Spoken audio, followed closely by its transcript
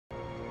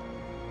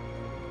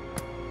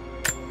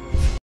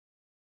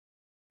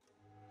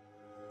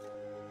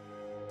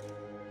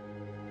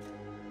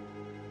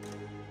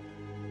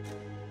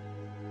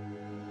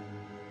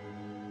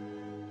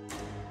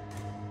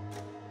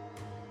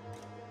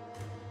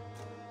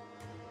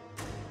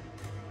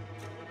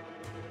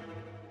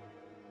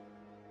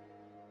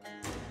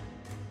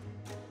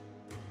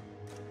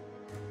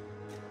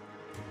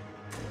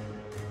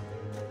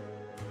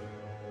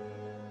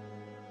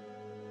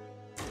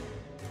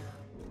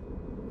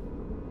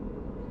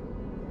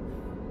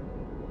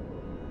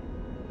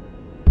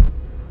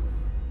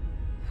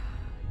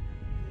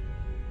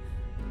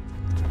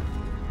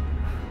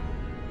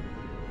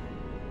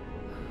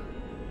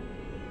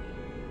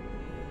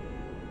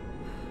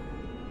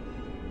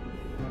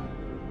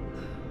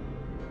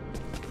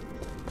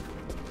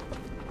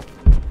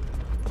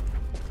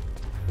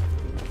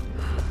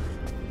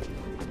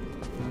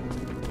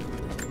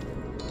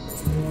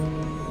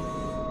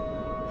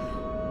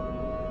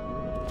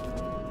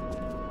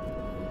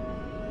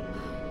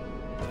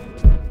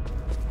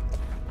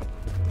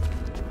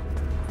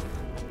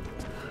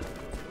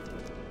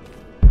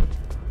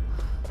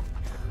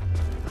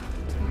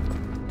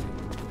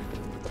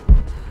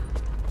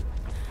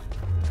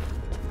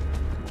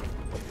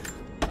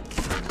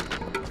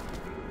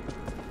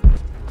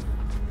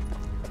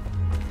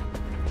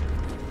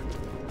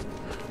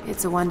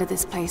It's a wonder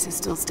this place is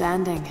still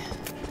standing.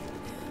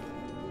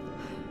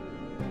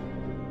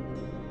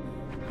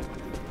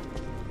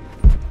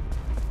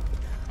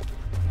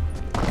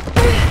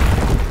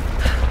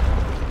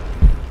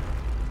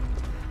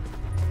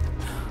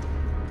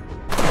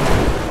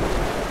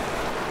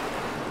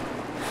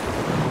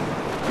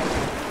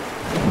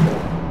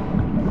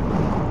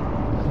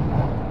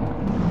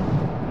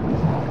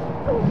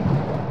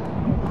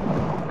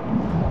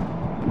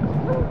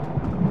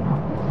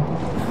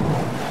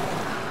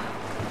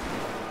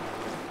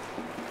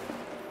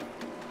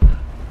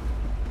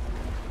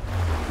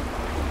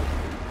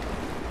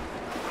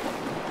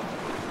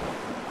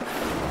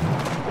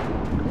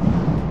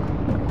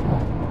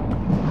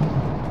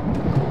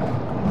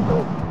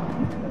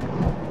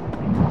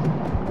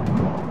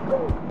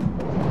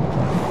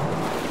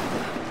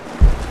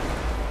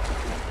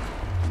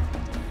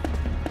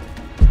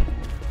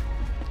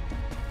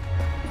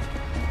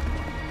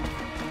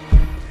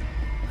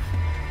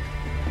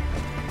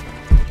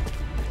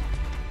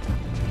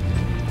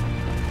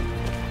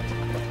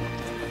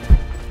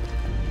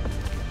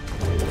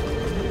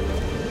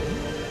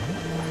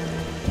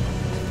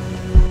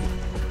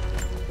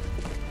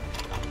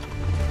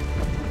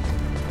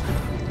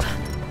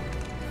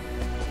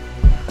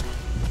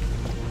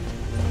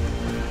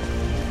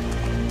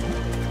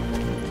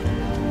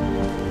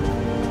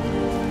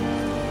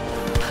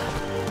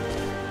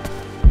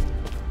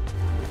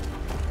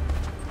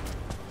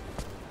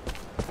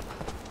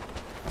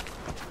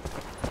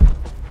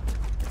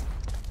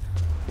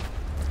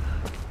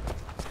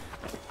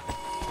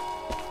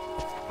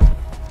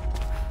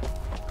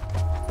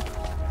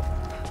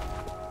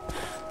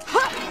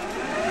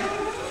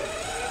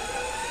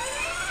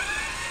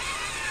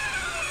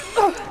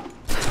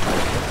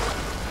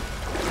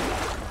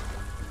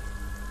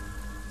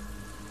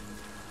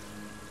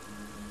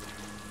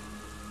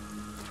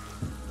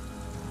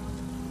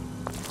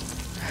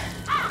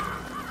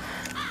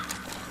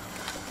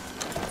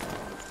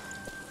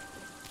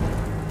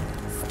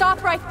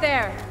 Stop right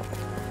there!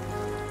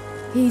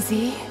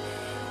 Easy.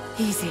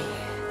 Easy.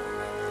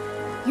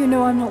 You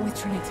know I'm not with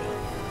Trinity.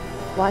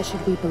 Why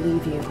should we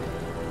believe you?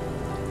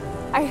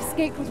 I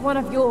escaped with one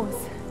of yours.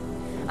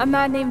 A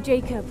man named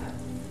Jacob.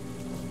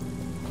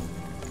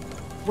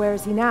 Where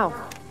is he now?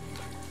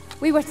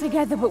 We were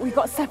together, but we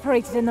got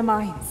separated in the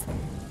mines.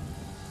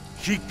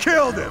 She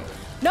killed him!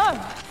 No!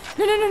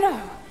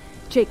 No!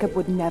 Jacob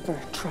would never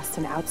trust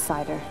an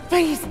outsider.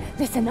 Please,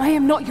 listen, I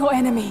am not your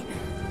enemy.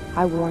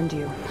 I warned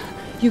you.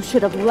 You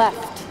should have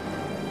left.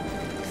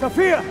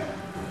 Sophia!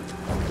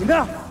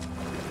 Enough!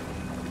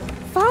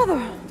 Father!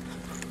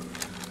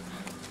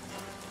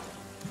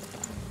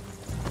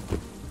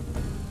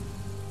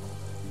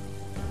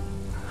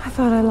 I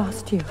thought I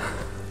lost you.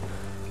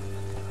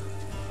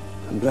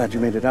 I'm glad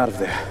you made it out of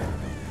there.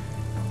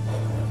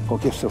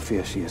 Forgive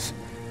Sophia, she is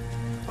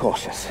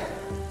cautious.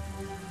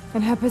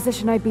 In her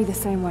position, I'd be the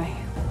same way.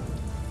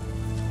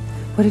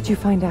 What did you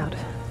find out?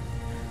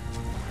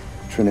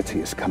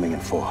 Trinity is coming in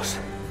force.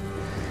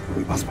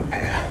 We must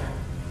prepare.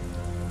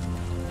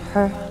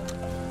 Her?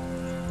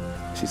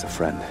 She's a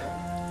friend.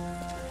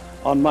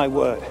 On my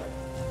word,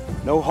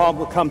 no harm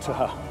will come to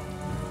her.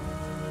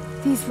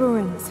 These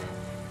ruins.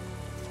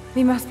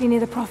 We must be near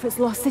the Prophet's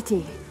lost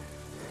city.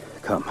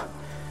 Come.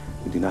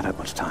 We do not have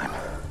much time.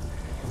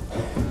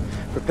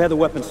 Prepare the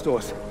weapon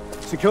stores.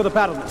 Secure the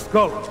battlements.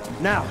 Go!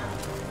 Now!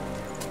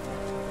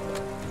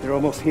 They're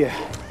almost here.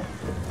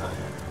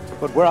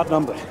 But we're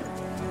outnumbered.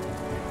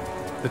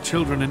 The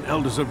children and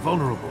elders are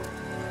vulnerable.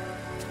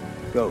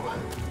 Go.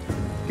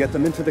 Get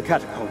them into the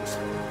catacombs.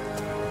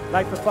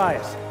 Light the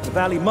fires. The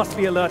valley must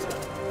be alerted.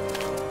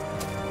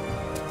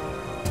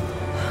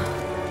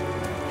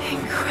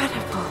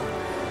 Incredible.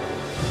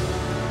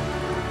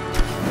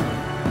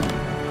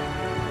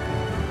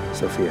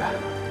 Sophia,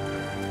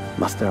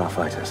 muster our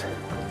fighters.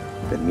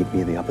 Then meet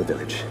me in the upper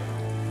village.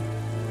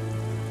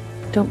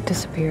 Don't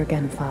disappear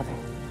again, Father.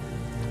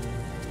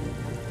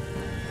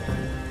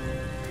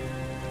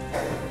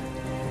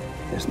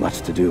 There's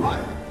much to do.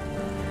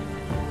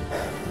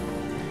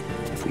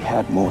 If we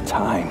had more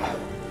time.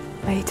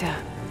 Later.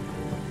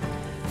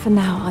 For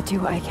now, I'll do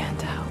what I can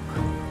to help.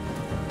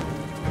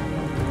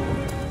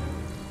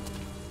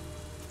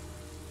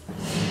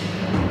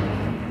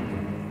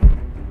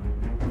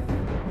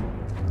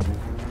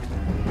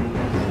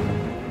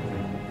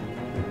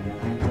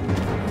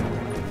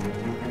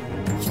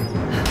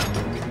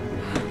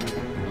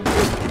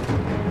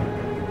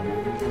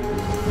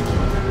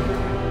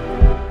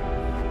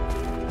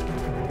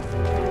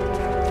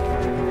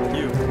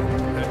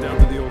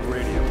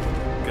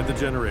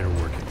 Generator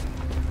working.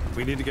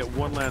 We need to get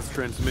one last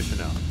transmission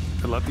out,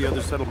 and let the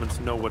other settlements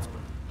know what's...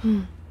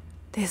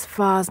 This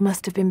vase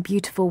must have been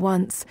beautiful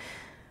once,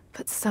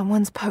 but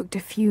someone's poked a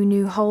few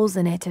new holes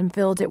in it and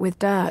filled it with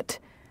dirt.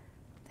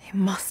 They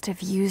must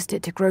have used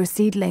it to grow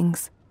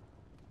seedlings.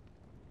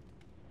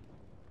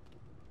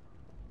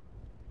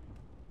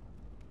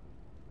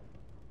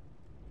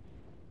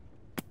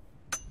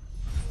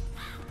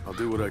 I'll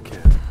do what I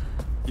can.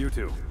 You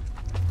two,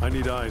 I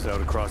need eyes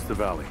out across the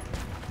valley.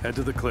 Head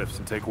to the cliffs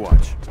and take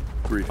watch.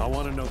 I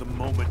want to know the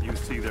moment you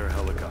see their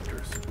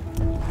helicopters.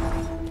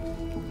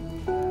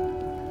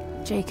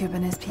 Jacob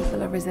and his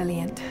people are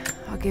resilient.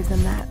 I'll give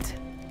them that.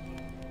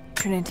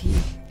 Trinity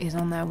is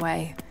on their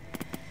way.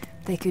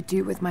 They could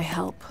do with my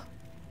help.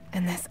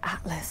 And this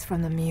atlas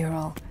from the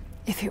mural.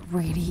 If it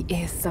really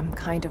is some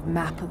kind of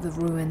map of the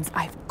ruins,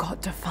 I've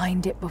got to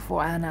find it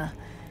before Anna.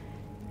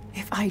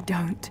 If I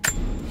don't,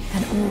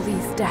 then all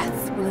these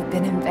deaths will have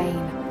been in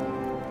vain.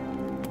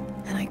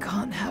 And I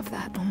can't have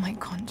that on my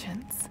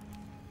conscience.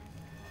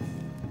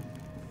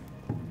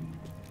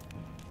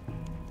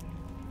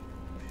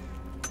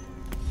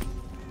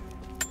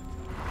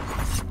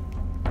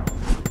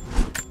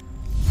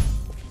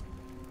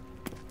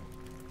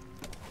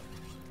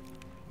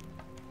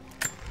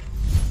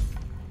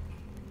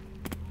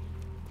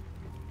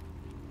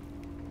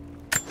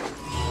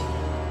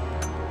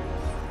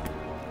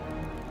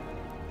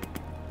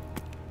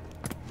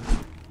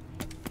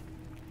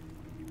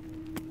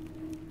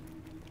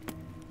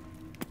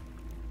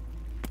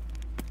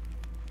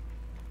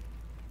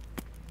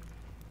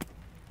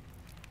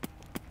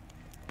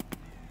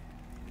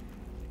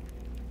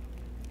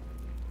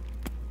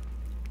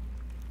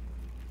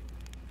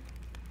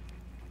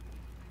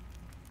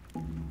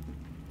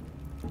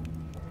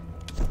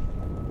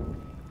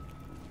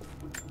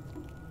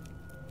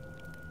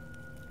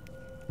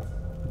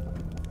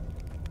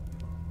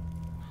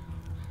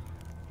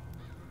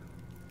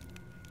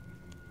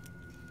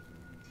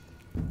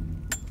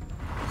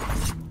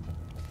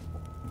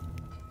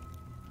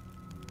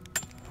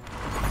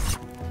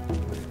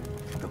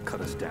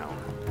 Down,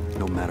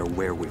 no matter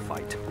where we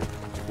fight.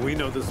 We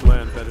know this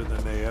land better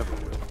than they ever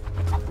will.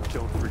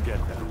 Don't forget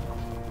that.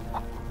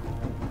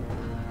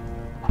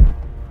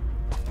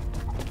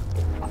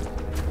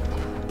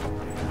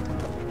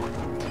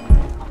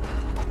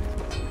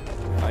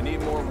 I need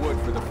more wood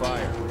for the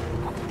fire.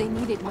 They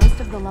needed most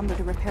of the lumber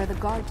to repair the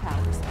guard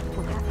towers.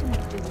 We'll have to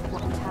make do with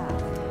what we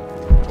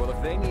have. Well,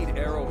 if they need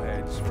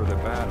arrowheads for the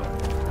battle,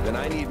 then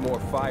I need more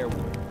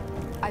firewood.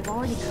 I've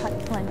already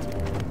cut plenty.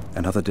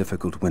 Another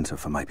difficult winter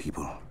for my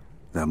people.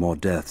 There are more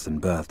deaths than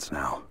births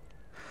now.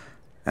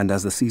 And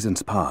as the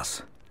seasons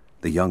pass,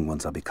 the young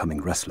ones are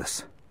becoming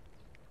restless.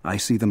 I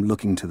see them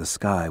looking to the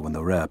sky when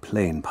the rare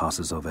plane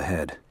passes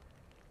overhead.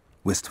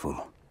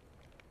 Wistful.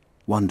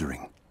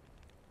 Wondering.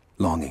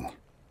 Longing.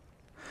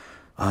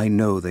 I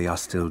know they are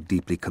still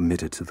deeply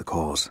committed to the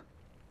cause.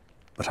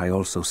 But I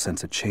also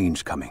sense a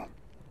change coming.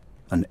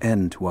 An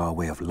end to our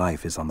way of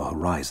life is on the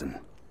horizon.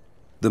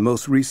 The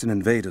most recent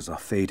invaders are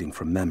fading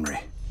from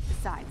memory.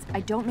 Besides, I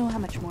don't know how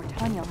much more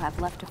time you'll have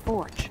left to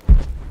forge.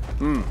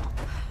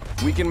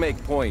 We can make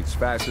points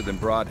faster than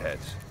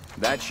broadheads.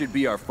 That should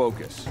be our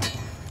focus.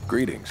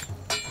 Greetings.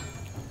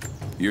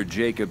 You're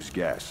Jacob's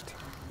guest.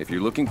 If you're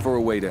looking for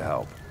a way to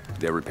help,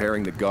 they're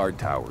repairing the guard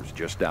towers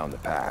just down the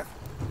path.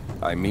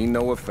 I mean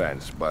no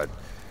offense, but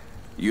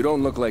you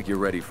don't look like you're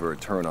ready for a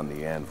turn on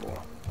the anvil.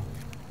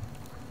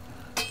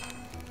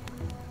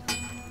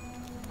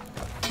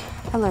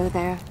 Hello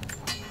there.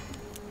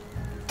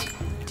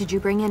 Did you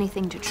bring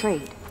anything to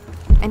trade?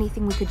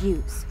 Anything we could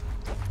use?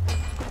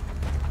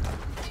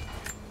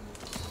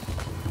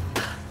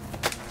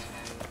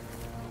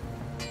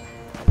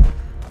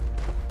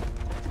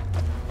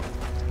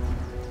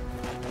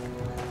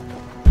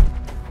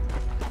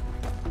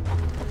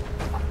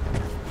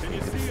 Can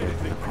you see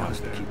anything out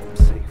To there? keep them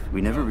safe.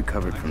 We never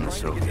recovered from the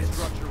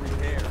Soviets.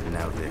 And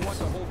now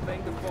this.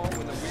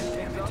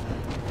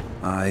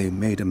 I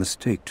made a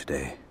mistake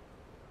today.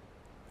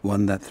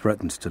 One that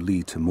threatens to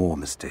lead to more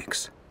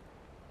mistakes.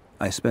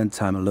 I spent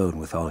time alone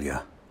with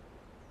Olya.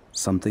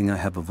 Something I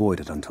have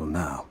avoided until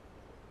now.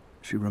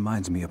 She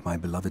reminds me of my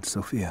beloved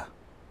Sophia,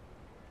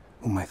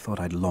 whom I thought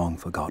I'd long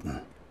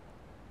forgotten.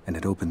 And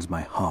it opens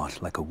my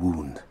heart like a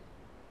wound.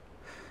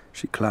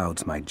 She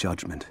clouds my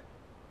judgment,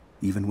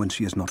 even when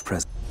she is not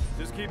present.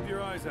 Just keep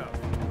your eyes out.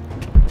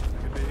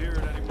 I could be here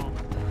at any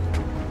moment.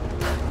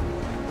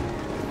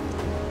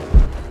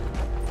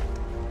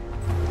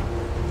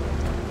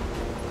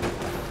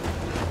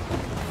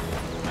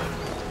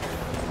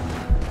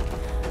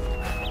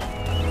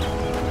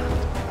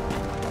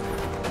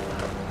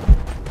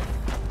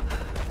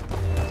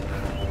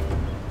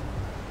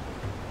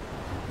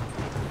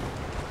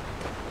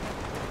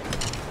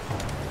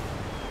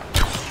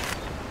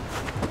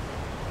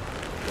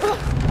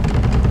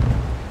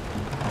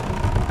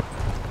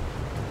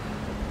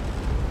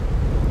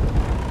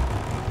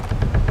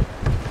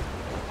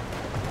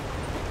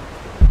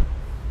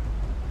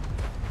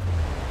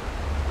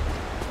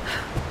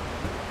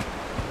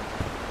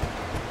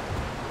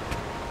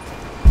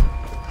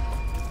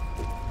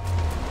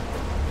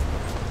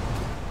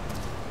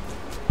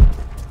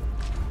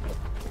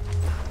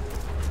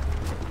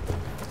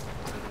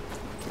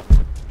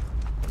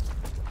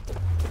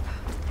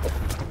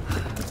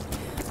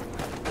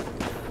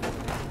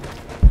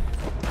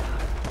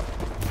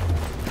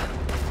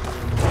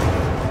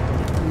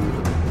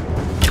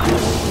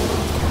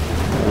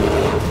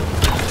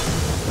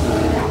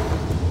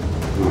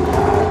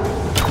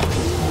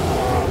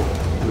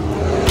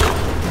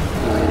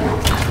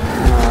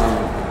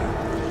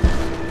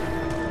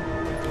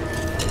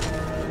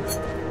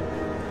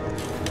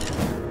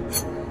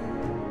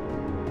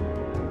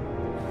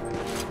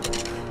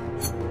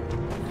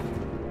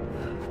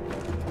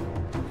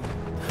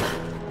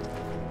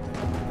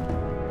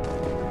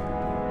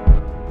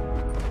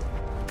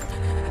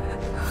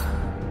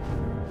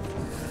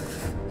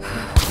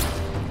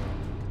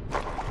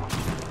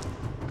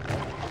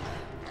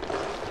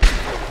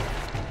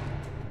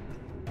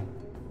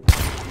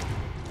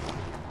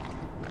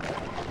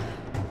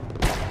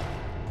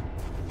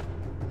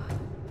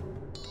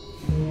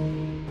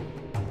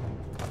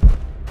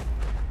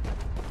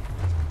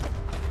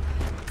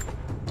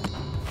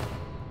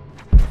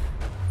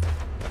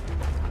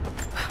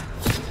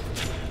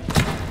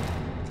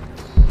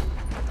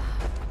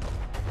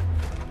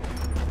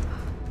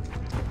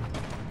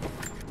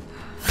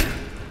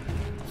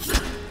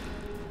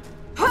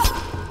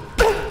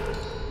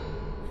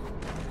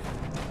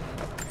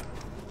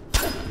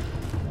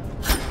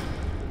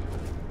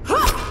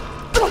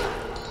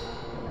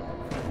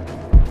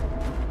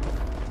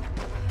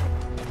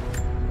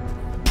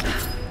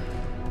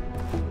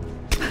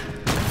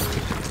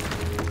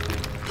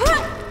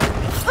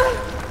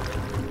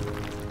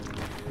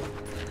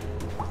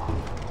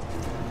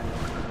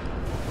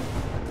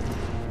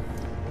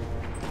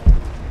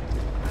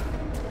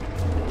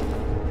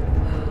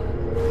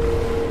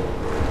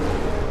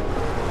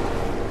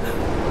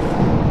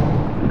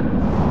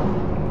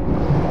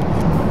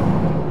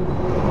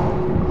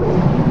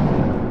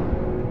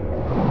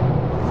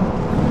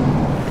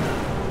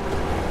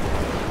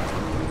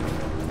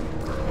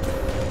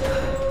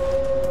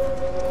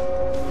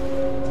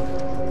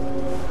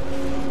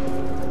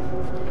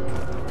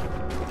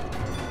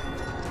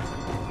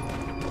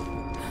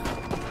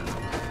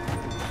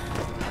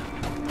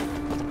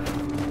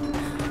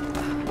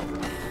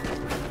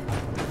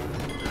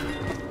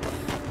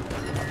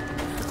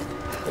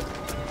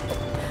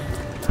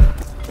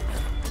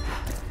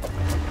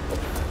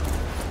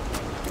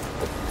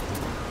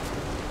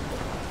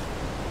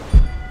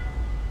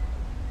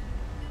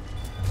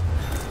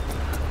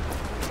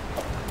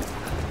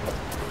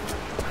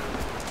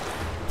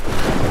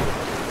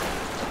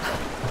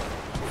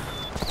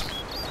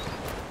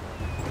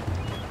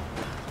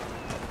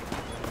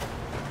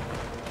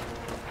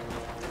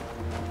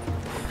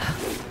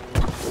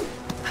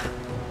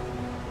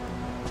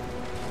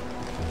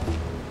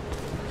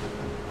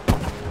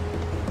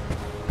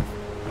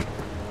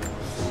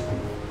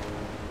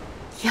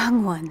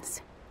 Young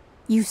ones,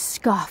 you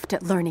scoffed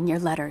at learning your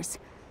letters.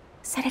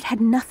 Said it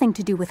had nothing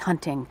to do with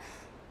hunting.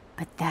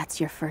 But that's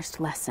your first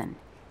lesson.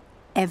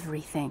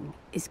 Everything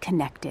is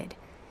connected.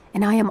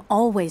 And I am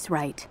always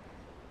right.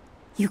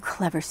 You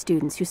clever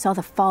students who saw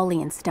the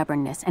folly and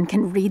stubbornness and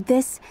can read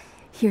this,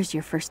 here's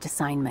your first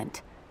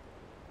assignment.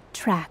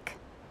 Track,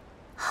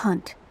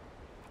 hunt,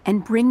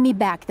 and bring me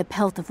back the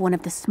pelt of one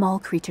of the small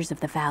creatures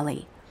of the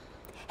valley.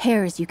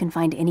 Hares you can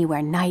find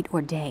anywhere, night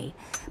or day.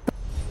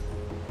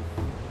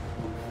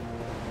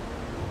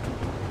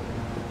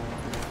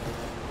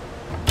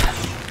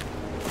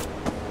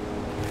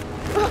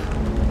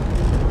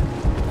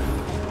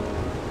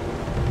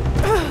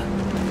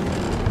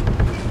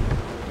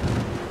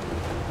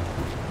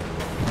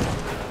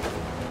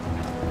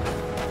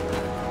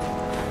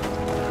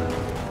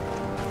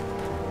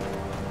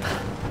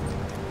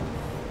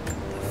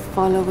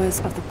 Followers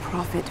of the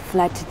Prophet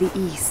fled to the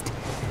east.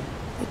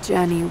 The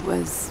journey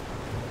was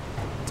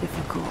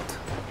difficult.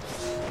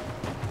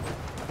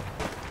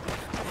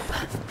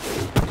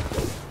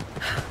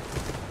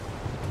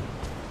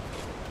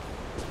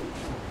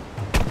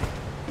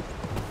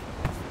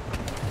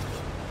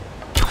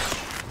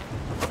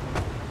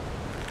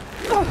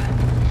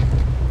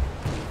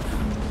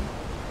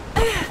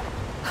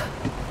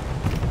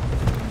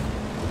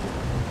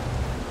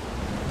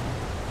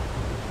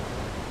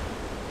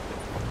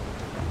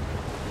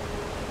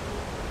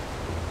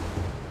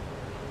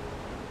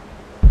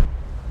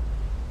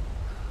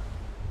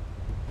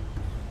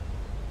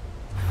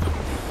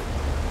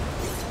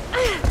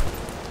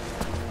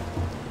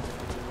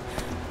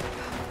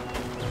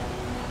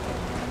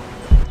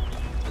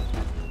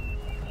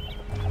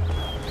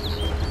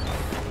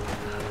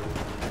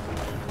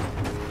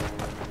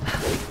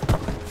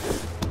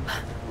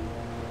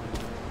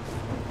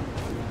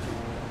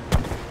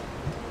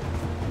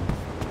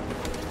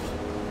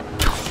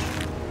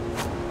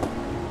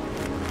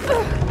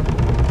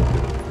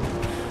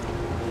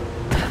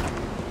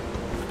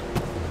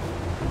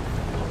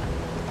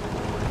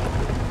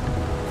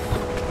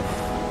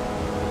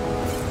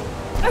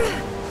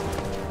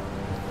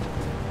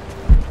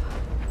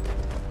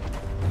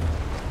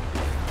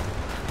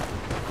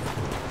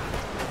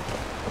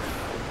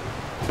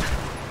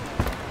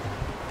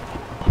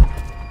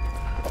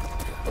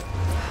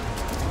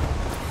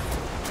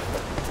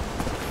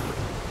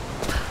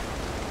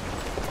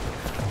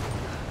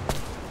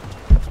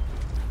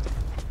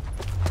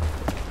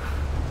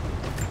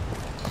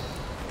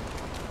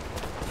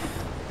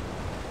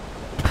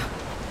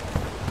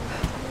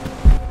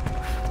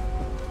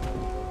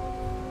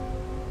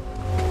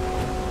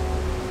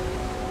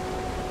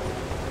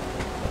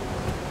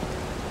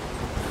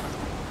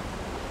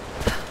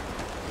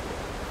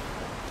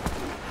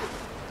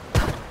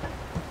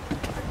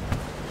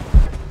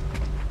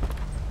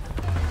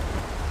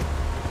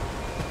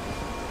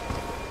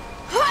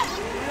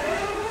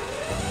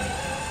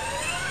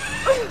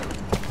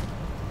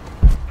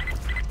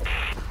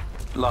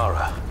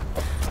 Lara,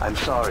 I'm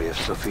sorry if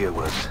Sophia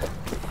was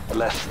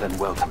less than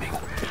welcoming.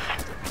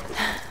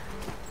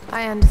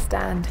 I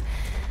understand.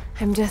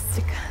 I'm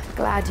just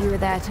glad you were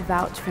there to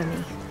vouch for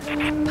me.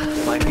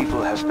 My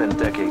people have spent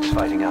decades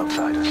fighting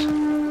outsiders.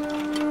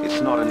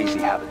 It's not an easy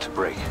habit to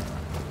break.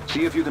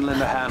 See if you can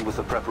lend a hand with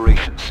the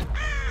preparations.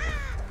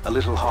 A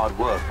little hard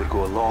work would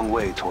go a long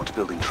way towards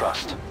building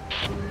trust.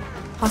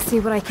 I'll see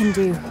what I can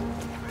do.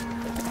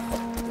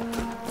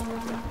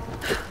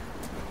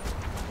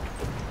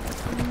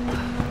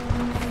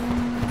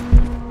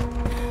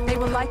 They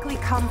will likely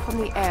come from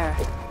the air.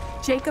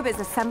 Jacob is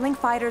assembling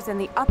fighters in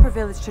the upper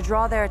village to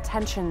draw their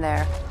attention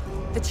there.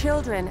 The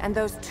children and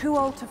those too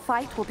old to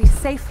fight will be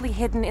safely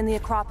hidden in the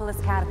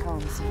Acropolis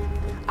catacombs.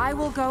 I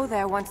will go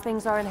there once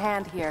things are in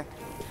hand here.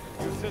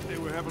 You said they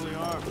were heavily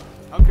armed.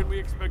 How can we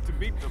expect to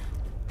beat them?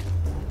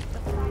 The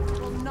fight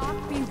will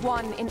not be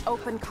won in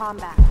open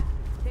combat.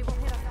 They will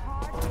hit us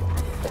hard and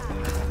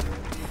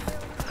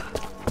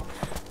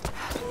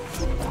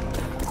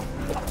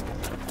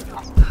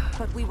fast.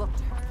 But we will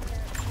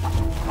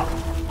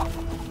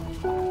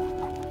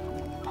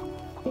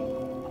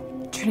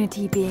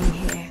Trinity being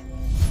here,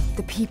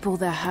 the people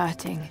they're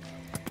hurting,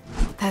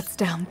 that's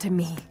down to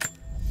me.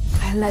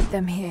 I led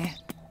them here.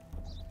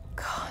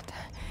 God,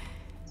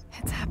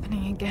 it's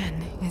happening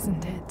again,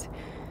 isn't it?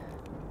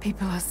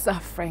 People are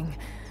suffering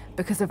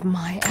because of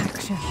my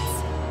actions.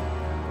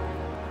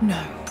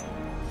 No,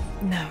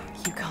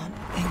 you can't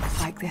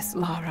think like this,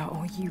 Lara,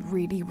 or you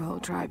really will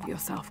drive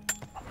yourself.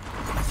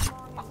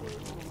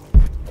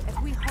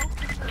 if we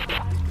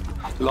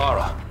hope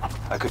Lara,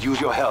 I could use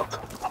your help.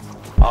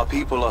 Our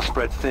people are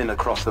spread thin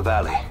across the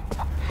valley.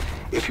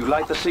 If you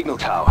light the signal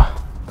tower,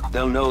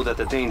 they'll know that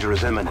the danger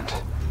is imminent.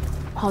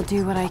 I'll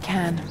do what I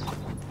can.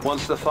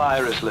 Once the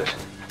fire is lit,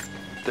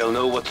 they'll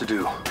know what to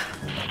do.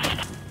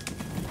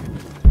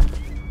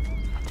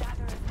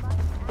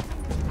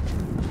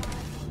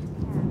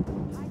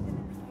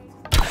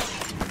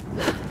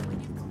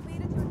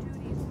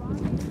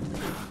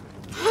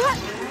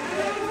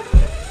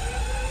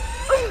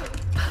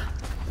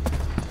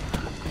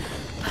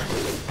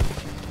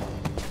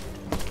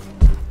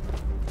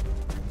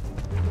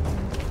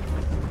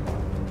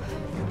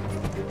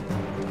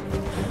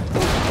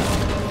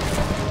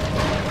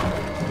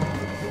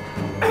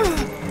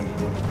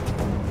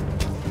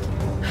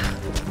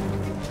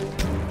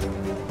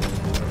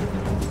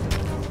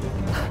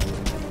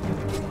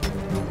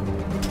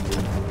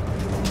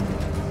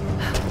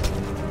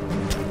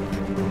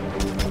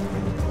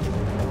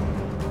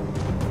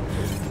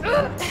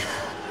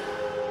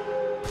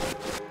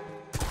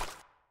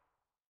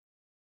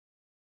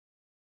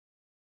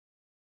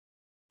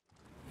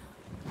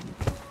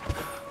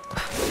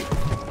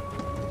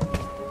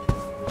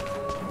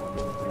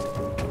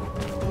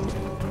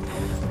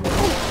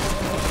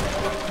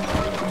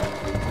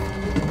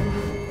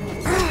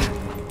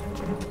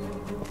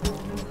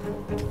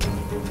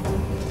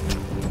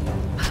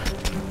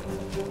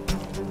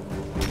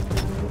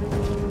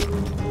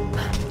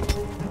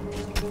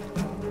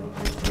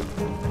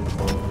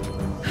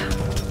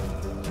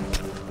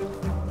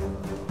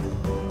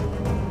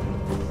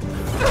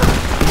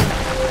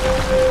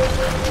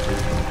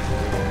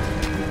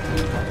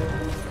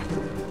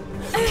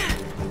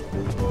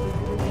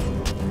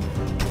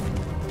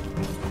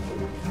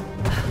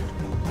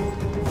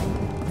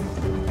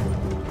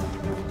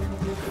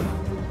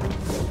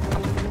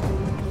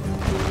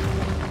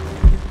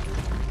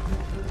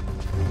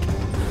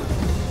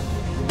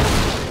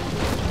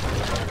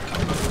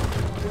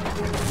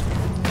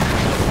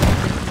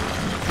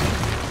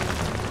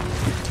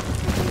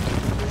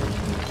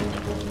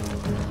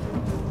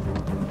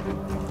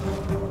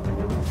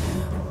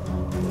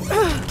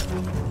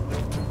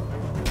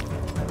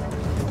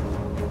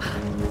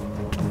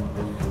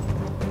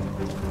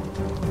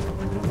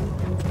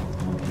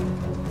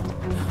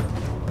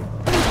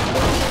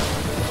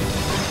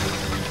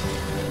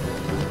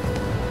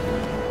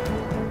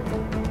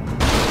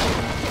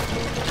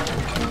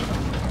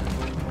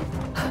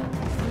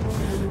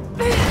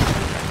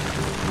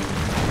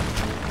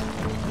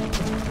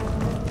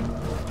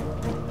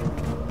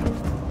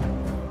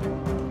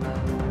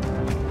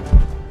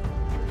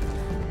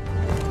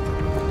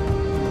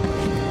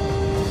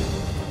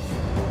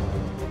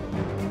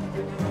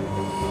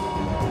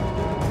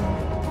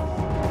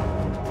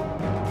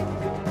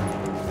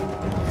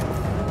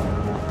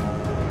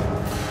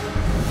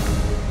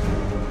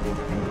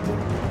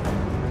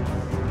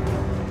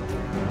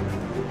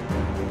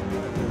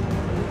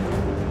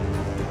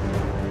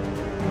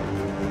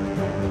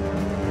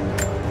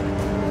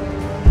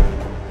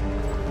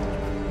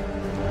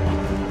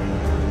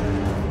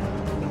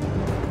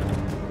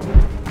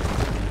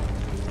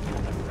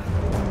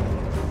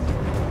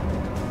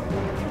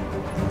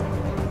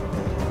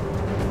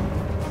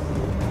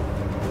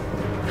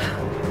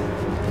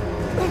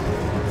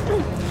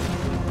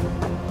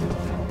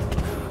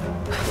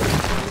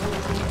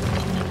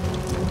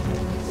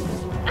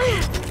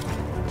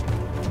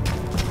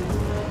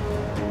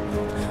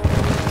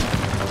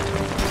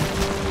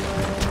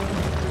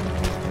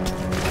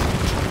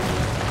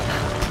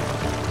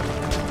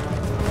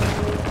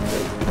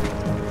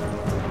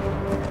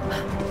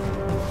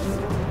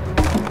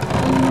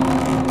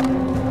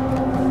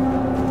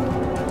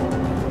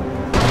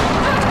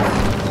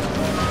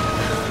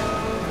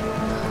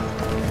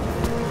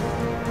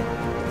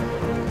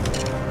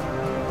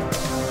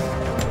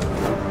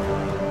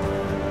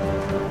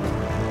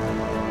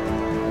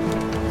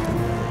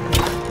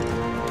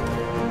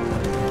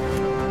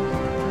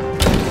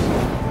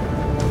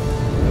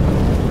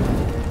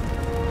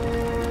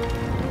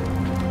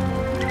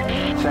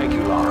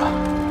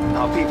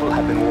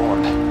 have been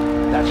warned.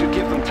 That should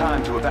give them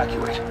time to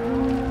evacuate.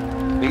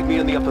 Meet me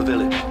in the upper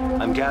village.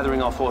 I'm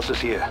gathering our forces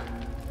here.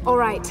 All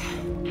right.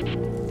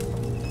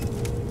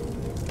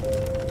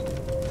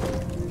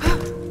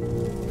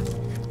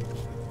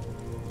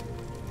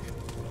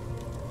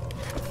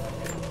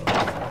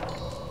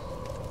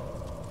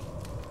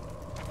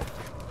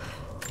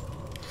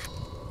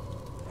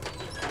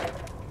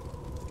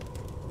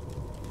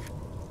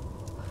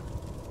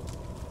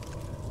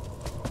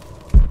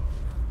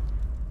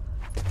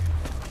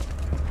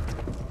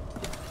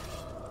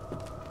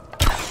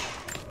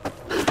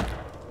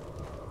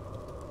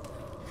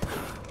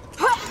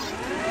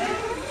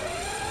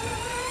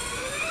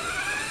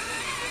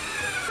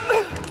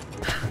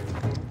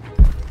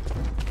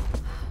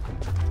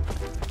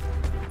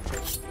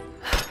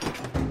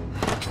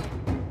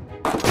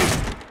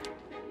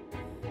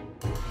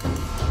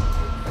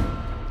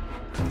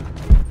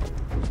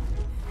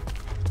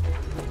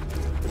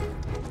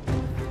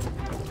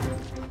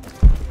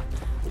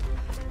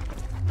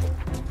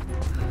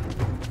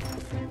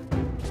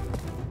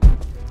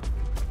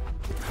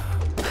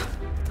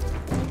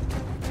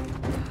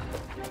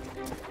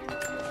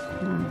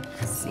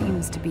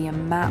 Seems to be a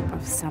map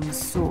of some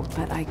sort,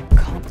 but I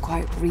can't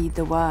quite read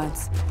the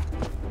words.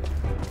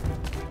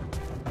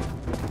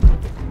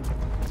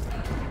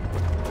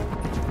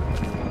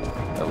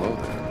 Hello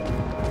there.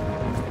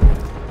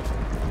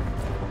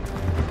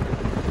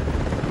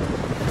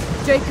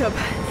 Jacob,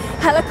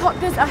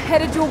 helicopters are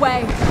headed your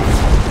way.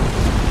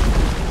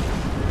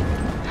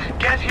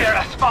 Get here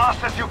as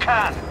fast as you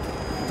can!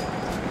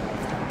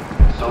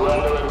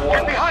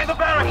 Get behind the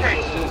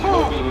barricade!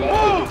 Move!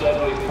 Move!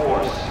 Deadly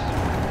force.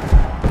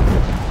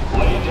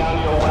 Lay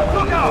down your weapon.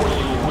 Look out!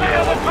 Stay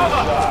under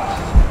cover!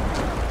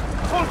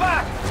 Pull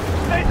back!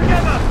 Stay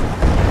together!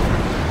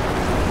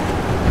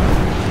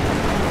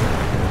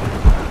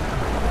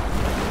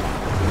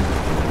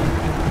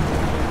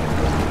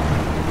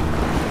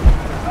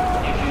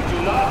 If you do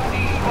not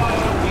cease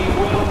fire, we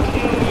will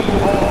kill you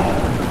all.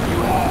 You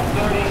have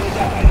 30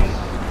 seconds.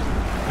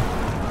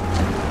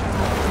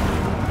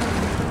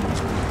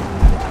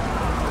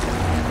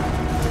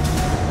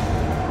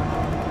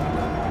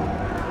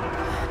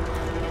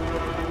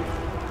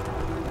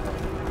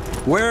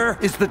 Where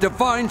is the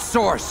divine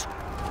source?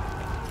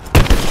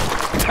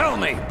 Tell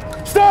me!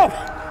 Stop!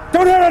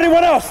 Don't hurt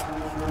anyone else!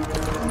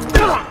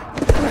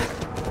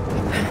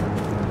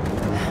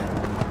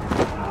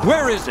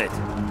 Where is it?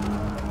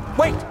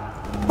 Wait!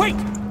 Wait!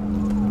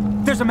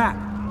 There's a map.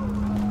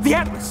 The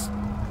Atlas.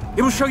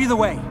 It will show you the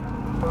way.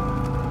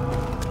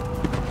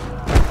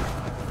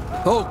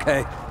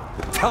 Okay.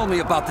 Tell me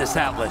about this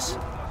Atlas.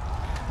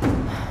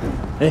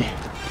 Hey.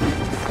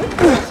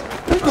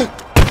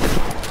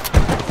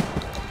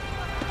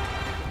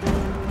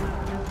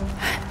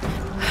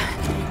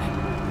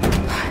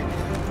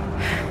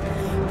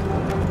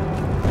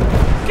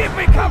 Give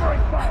me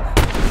covering fire!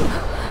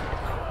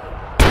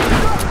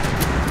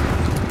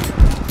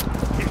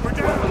 Keep her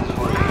down!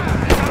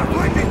 Got a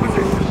blinding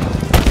position!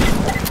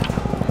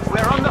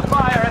 We're on the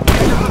fire at the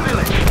end of the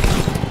village.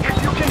 If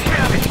you can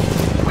hear me,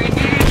 we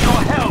need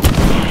your help!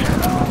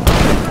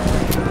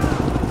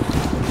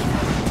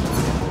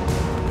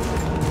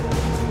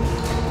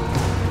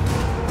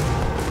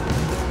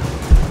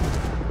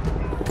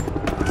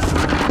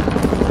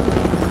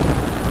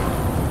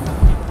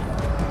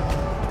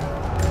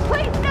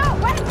 Please, no,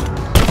 wait!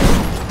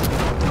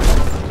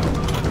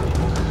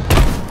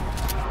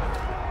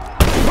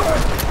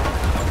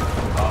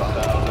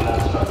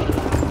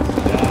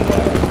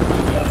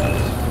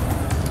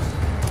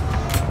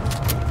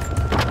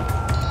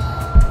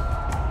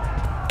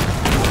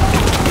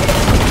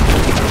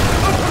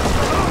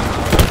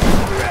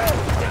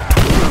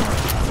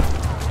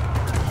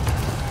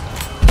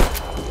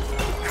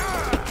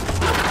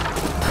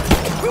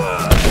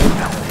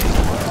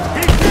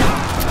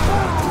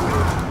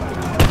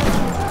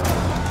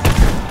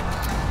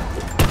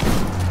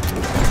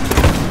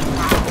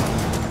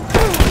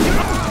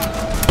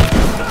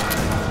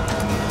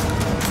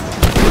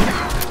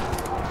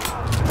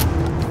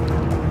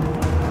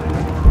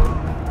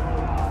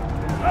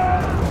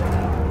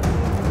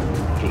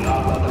 Do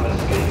not let them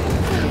escape.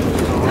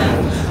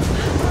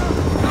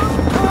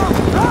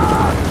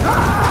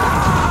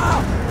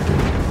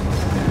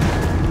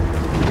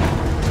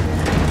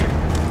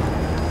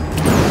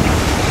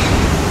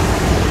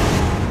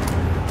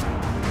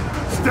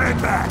 Stand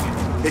back!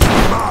 It's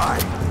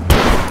mine!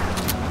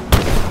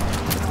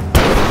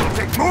 It'll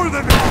take more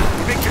than that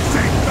to make you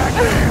safe back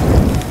there!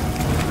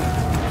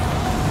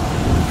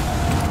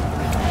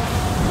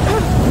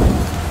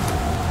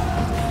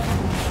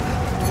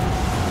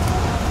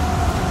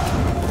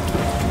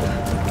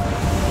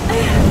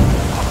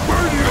 I'll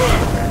burn you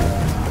up!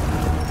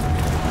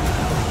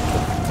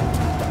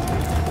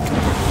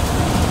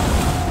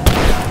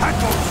 That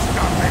won't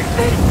stop me!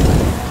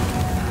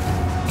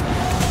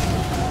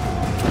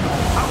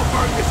 I will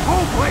burn this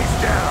whole place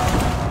down!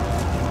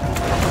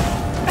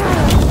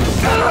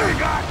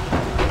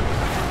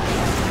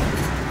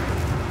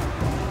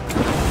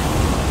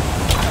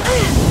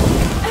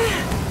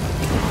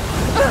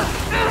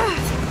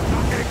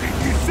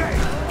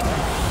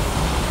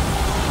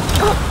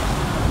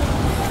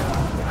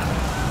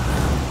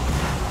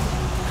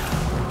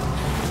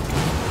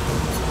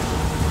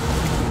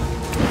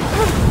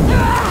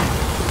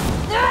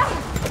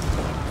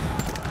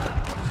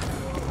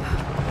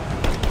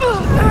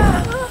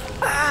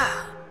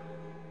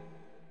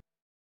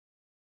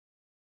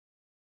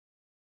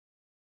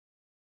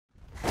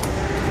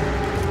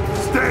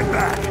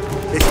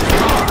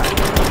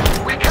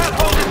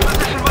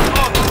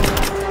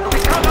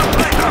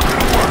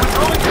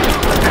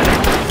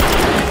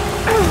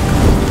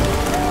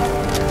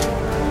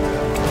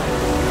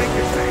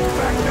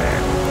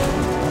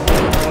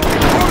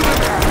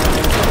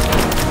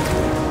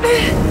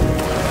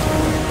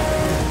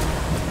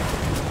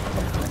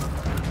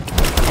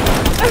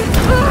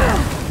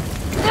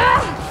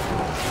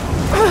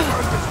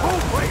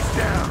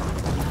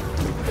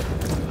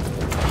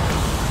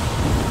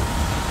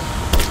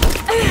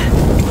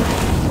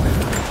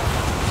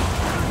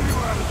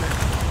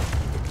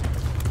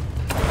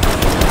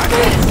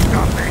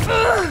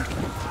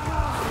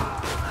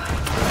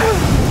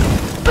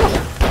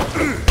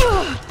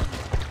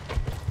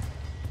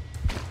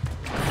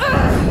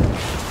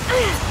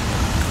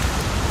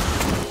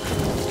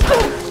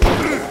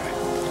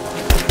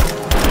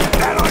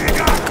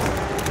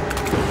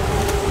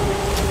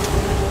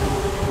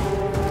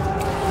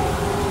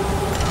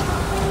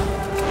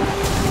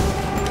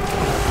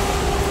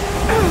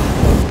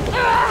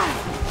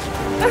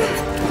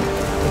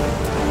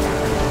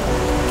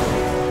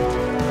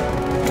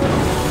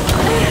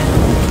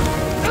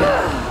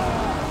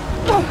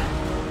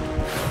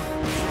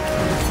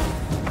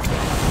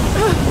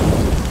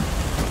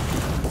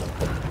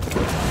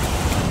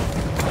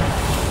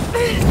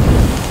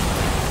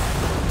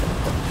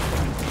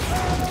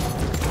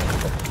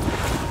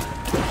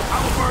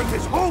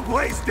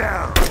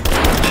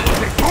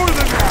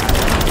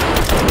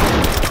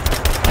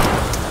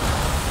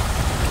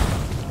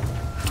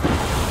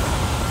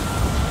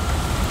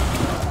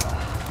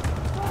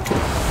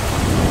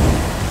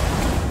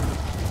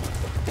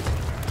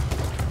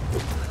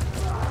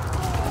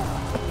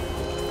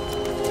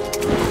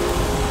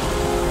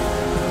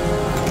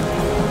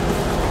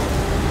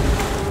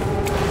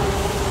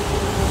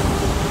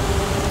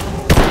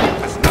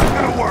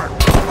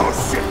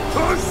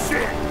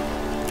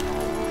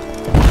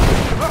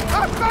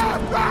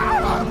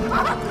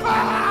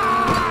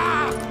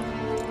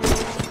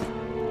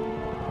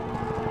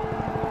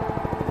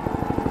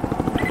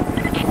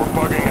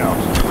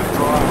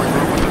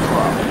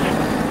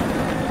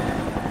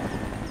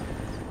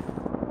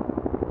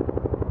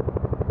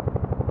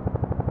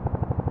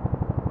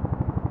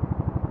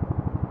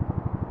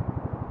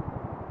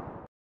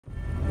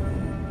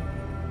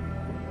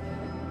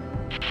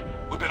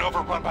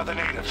 Overrun by the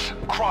natives.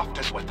 Croft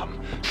is with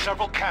them.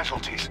 Several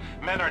casualties.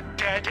 Men are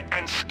dead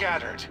and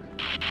scattered.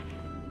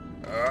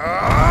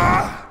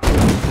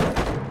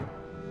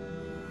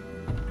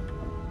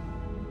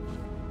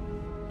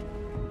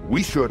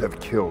 We should have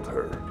killed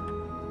her.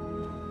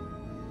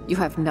 You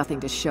have nothing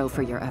to show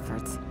for your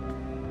efforts.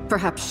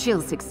 Perhaps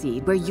she'll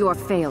succeed where you're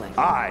failing.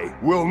 I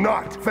will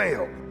not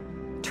fail!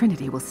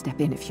 Trinity will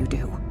step in if you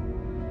do.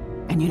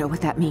 And you know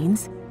what that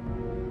means?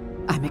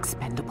 I'm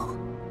expendable.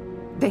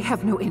 They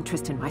have no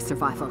interest in my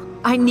survival.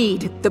 I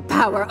need the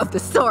power of the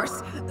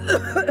Source!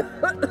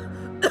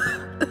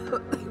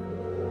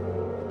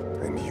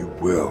 And you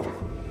will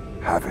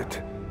have it.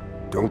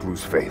 Don't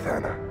lose faith,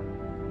 Anna.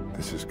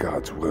 This is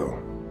God's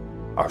will.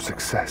 Our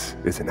success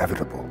is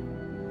inevitable.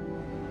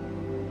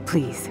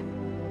 Please,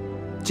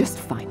 just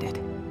find it.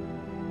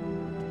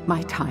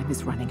 My time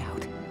is running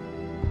out.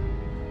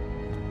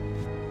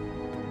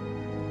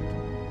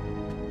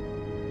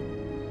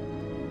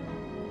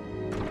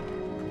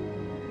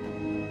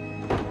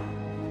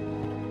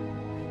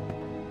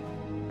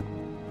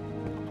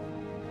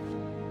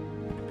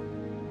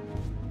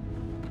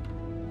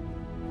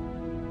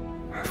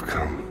 I've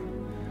come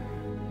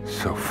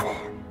so far.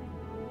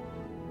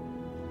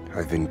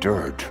 I've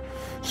endured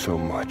so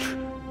much.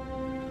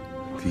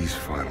 These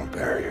final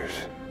barriers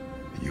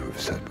you have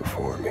set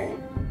before me.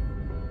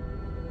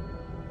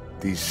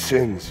 These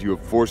sins you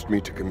have forced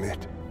me to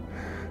commit,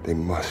 they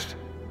must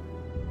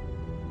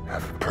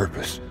have a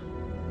purpose.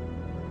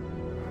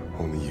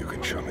 Only you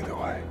can show me the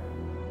way.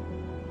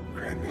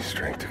 Grant me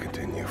strength to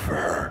continue for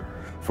her,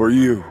 for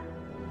you,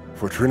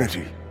 for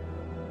Trinity.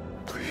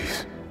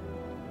 Please.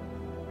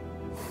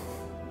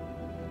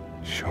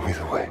 Show me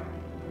the way.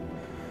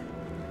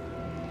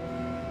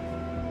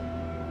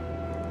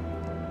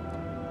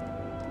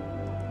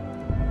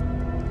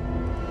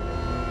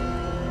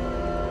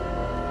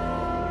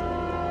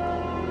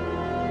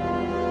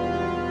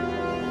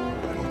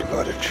 And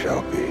blood it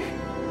shall be.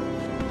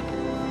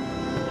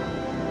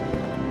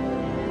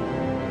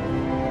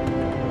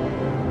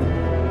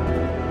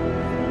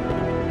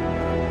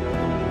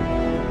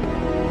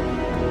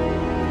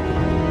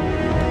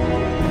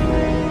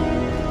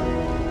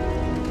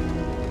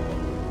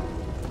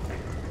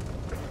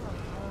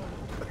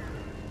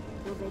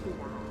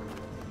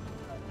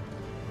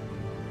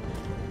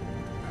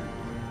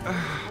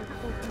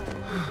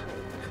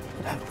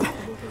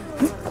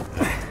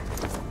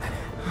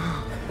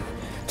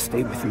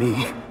 Stay with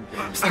me.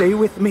 Stay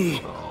with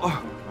me.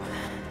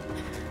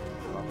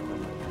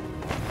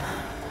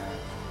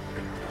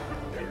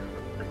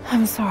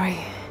 I'm sorry.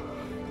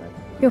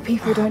 Your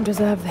people don't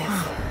deserve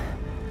this.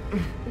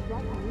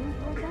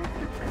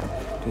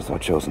 It is our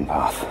chosen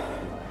path.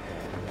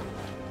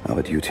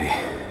 Our duty.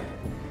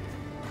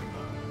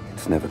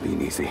 It's never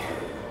been easy.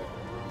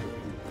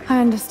 I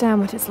understand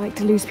what it's like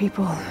to lose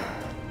people.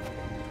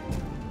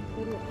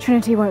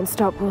 Trinity won't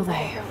stop, will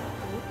they?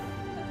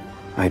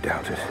 I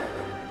doubt it.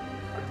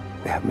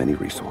 They have many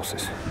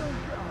resources.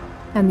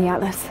 And the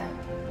Atlas?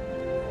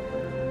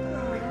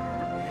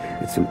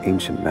 It's an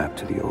ancient map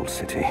to the old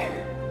city.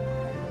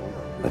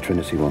 The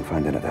Trinity won't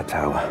find it at that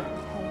tower.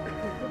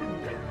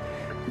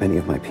 Many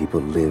of my people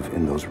live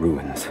in those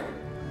ruins.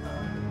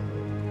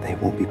 They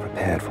won't be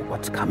prepared for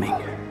what's coming.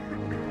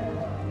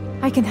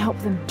 I can help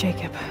them,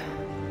 Jacob.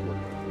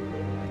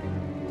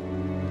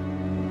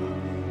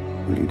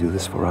 Will you do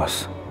this for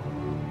us?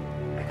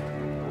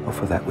 Or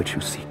for that which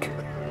you seek?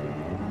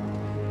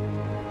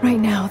 Right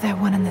now, they're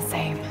one and the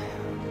same.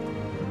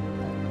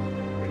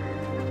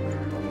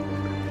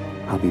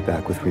 I'll be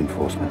back with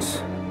reinforcements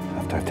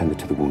after I've tended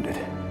to the wounded.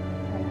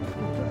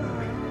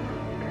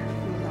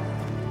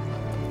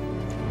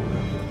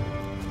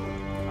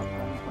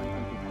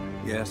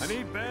 Yes? I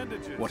need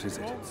bandages. What is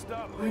it?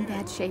 We're in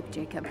bad shape,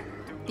 Jacob.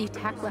 The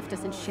attack left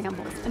us in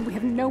shambles, and we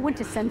have no one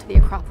to send to the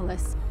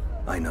Acropolis.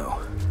 I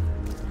know.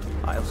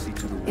 I'll see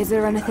to the wounded. Is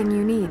there anything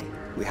you need?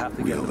 We have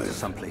to get them to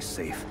someplace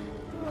safe.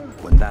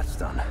 When that's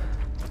done,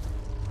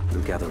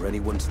 we'll gather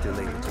anyone still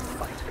able to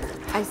fight.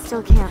 I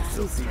still can't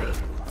see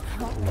straight.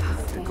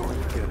 They're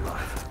going to get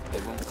alive.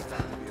 They won't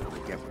be able to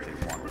get what they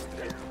want.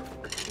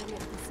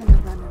 Send a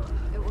runner.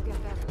 It will get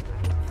better.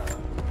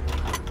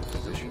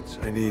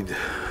 I need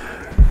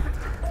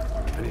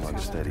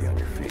Steady on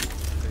your feet.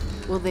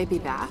 Will they be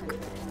back?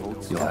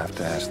 You'll have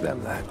to ask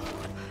them that.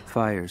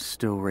 Fires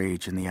still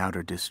rage in the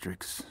outer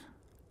districts.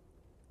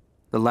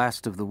 The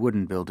last of the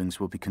wooden buildings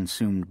will be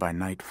consumed by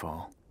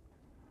nightfall.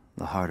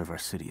 The heart of our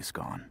city is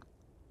gone,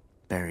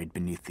 buried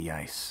beneath the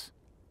ice.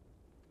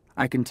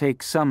 I can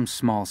take some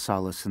small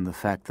solace in the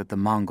fact that the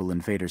Mongol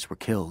invaders were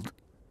killed,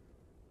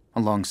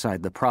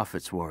 alongside the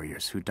Prophet's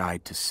warriors who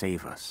died to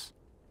save us.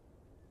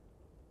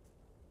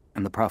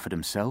 And the Prophet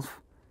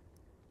himself?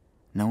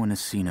 No one has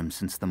seen him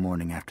since the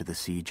morning after the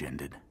siege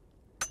ended.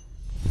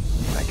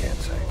 I can't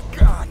say.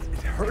 God,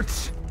 it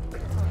hurts.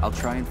 I'll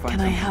try and find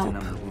Can I something help? to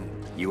numb the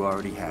wound. You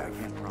already have.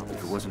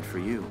 If it wasn't for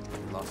you,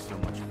 we lost so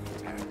much of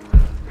the attack.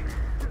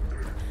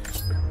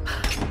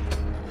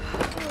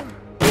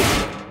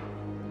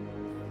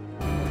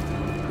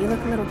 You look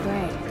a little gray.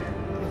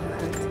 Are you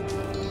hurt?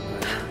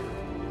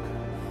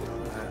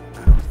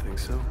 I don't think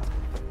so.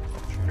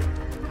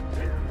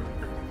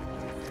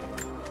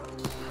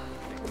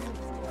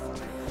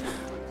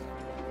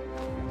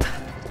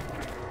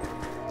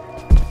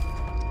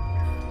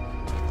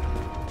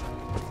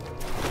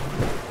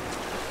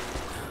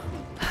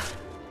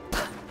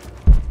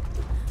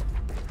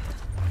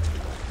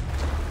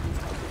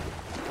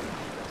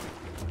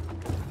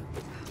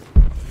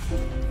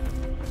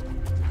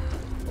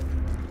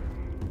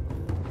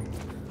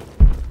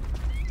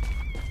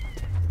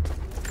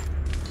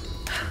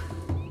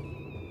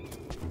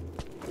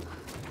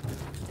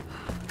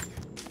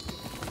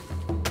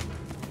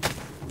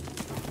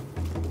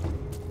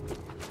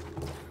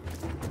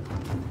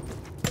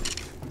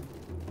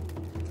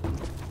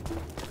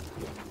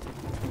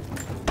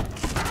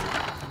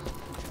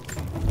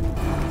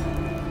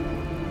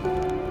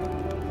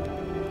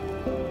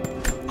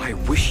 I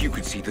wish you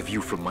could see the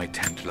view from my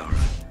tent, Lara.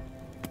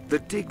 The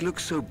dig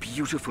looks so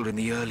beautiful in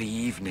the early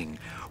evening,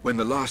 when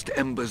the last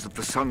embers of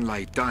the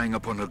sunlight dying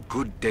upon a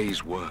good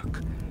day's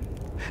work.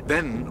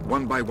 Then,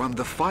 one by one,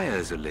 the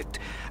fires are lit,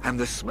 and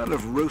the smell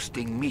of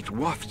roasting meat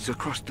wafts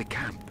across the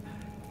camp.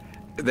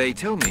 They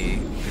tell me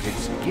that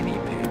it's guinea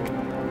pig.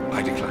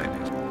 I decline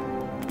it.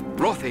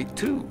 Roth ate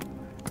too.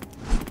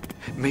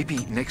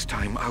 Maybe next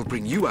time I'll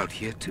bring you out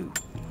here too.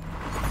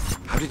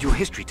 How did your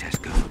history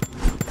test go?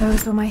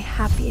 Those were my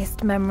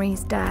happiest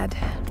memories, Dad.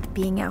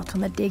 Being out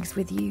on the digs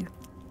with you.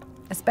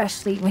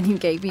 Especially when you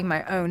gave me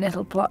my own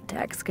little plot to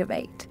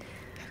excavate.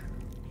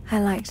 I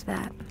liked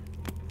that.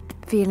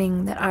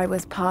 Feeling that I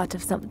was part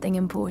of something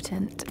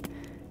important.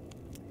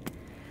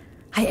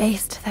 I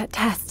aced that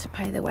test,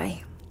 by the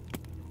way.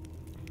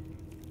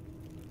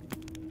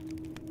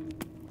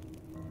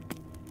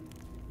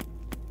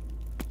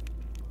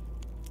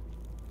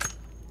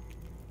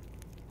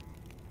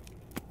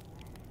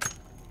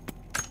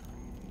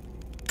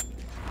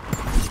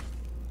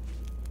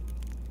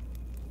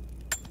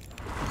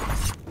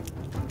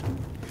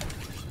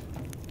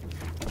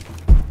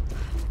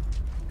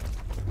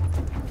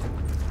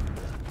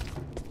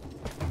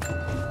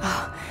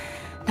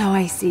 Now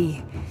I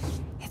see.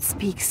 It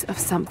speaks of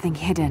something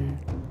hidden.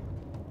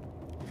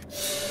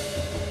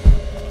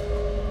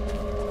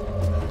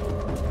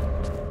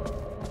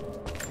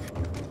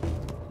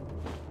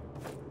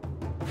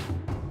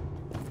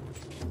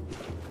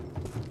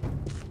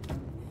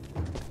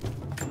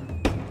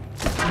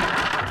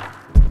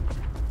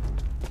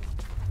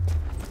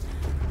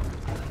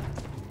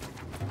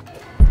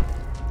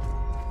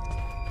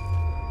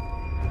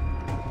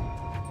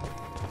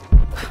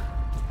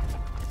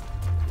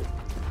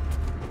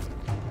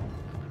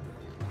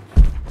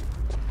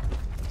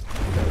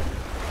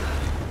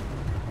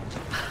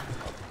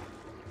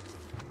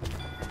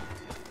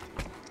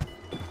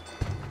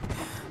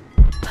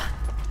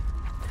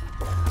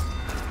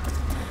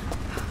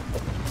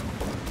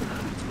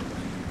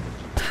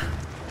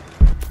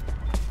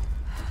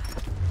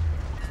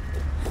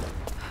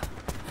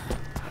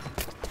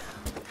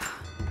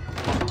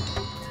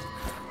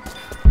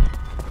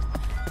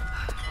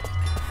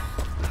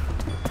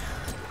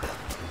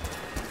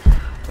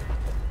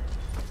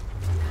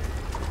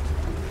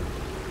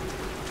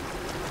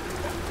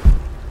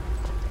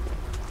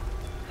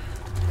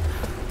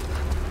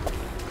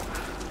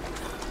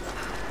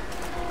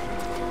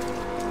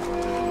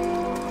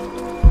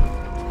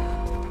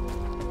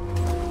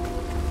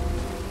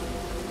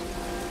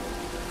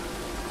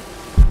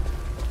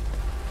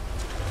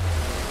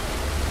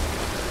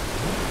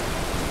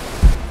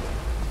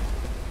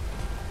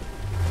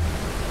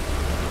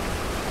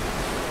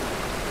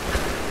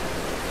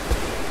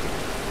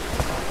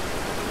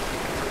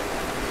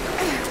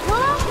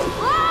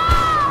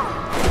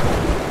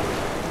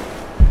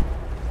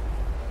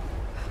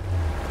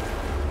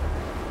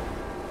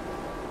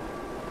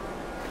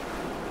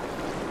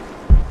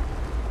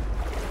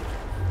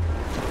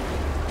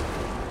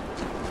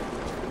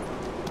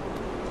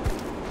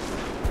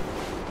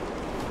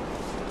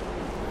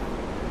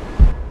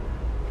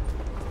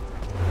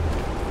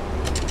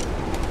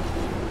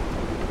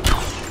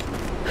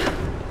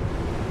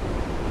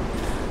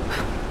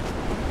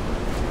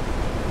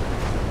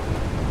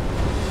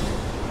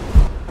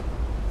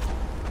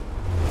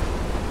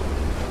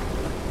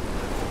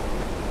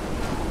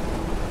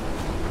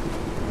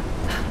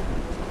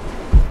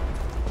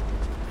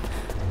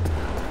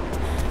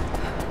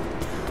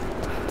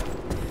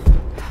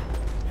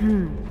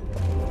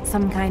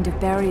 Some kind of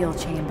burial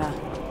chamber.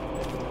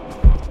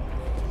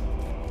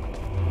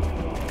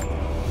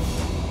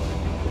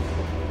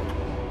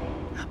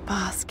 A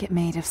basket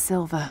made of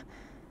silver.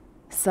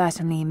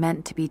 Certainly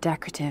meant to be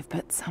decorative,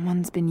 but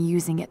someone's been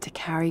using it to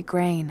carry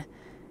grain.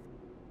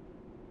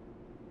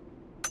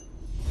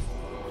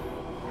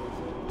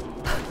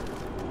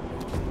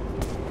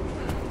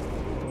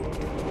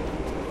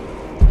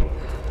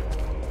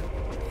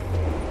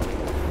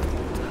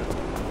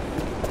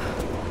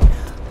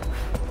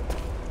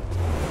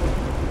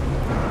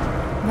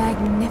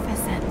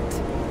 Magnificent.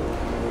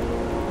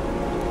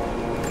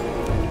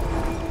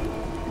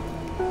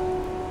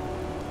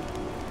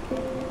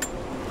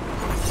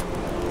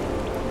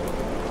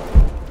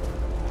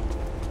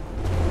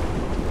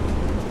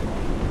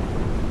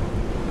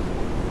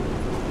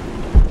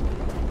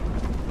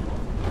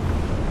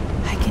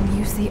 I can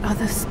use the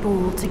other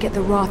spool to get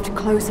the raft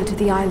closer to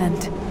the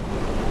island.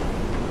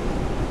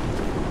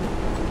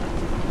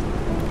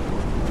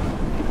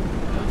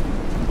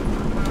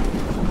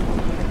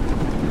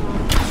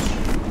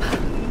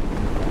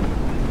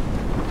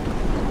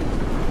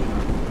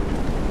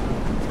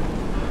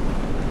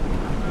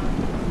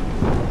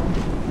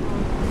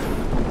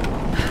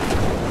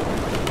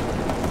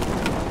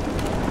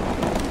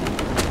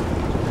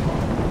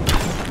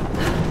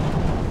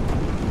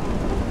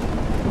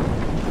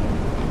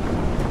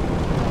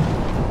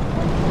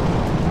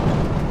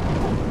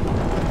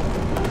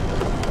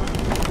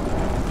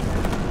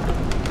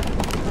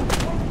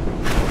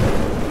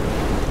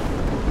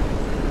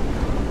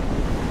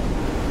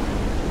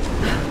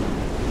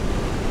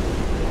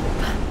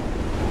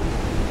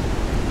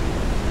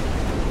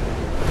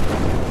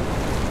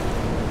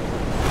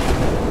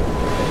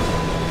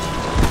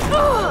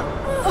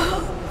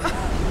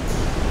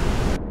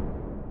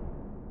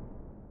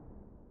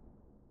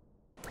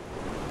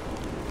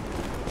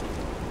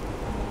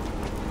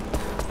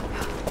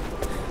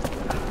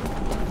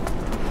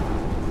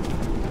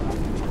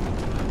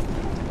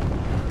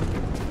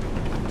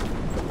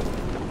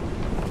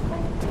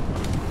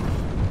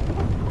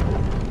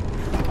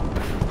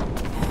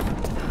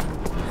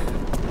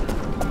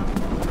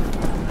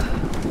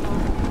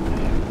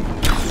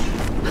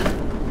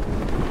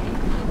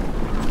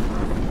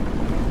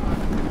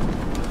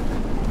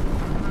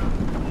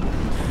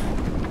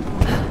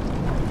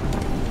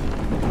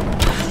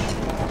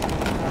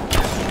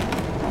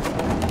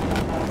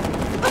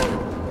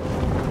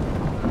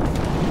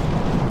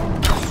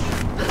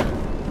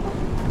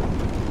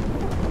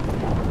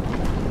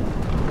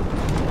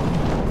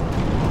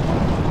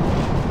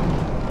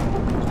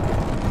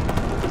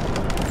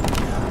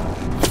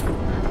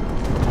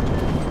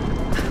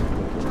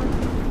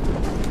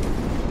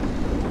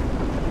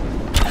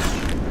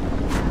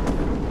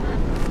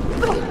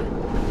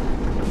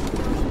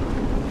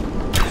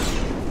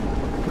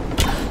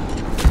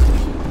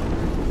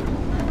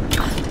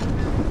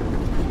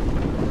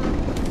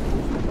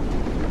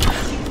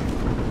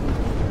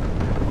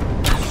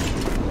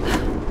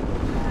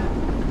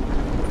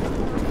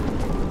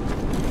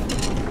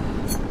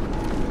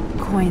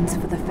 Coins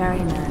for the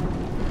ferryman.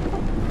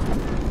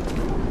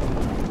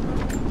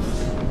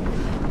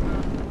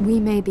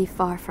 We may be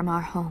far from our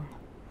home,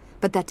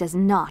 but that does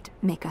not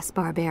make us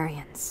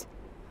barbarians.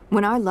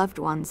 When our loved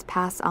ones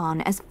pass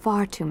on, as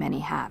far too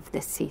many have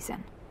this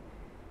season,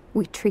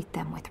 we treat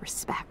them with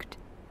respect.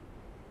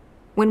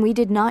 When we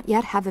did not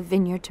yet have a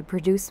vineyard to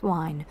produce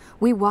wine,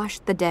 we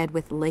washed the dead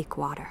with lake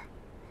water.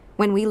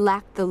 When we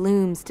lacked the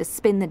looms to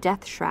spin the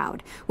death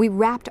shroud, we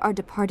wrapped our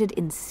departed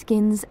in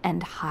skins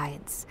and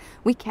hides.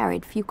 We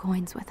carried few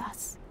coins with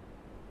us.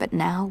 But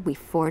now we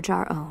forge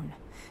our own,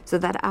 so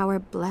that our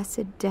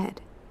blessed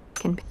dead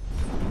can be...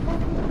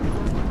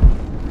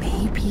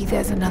 Maybe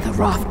there's another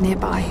raft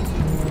nearby.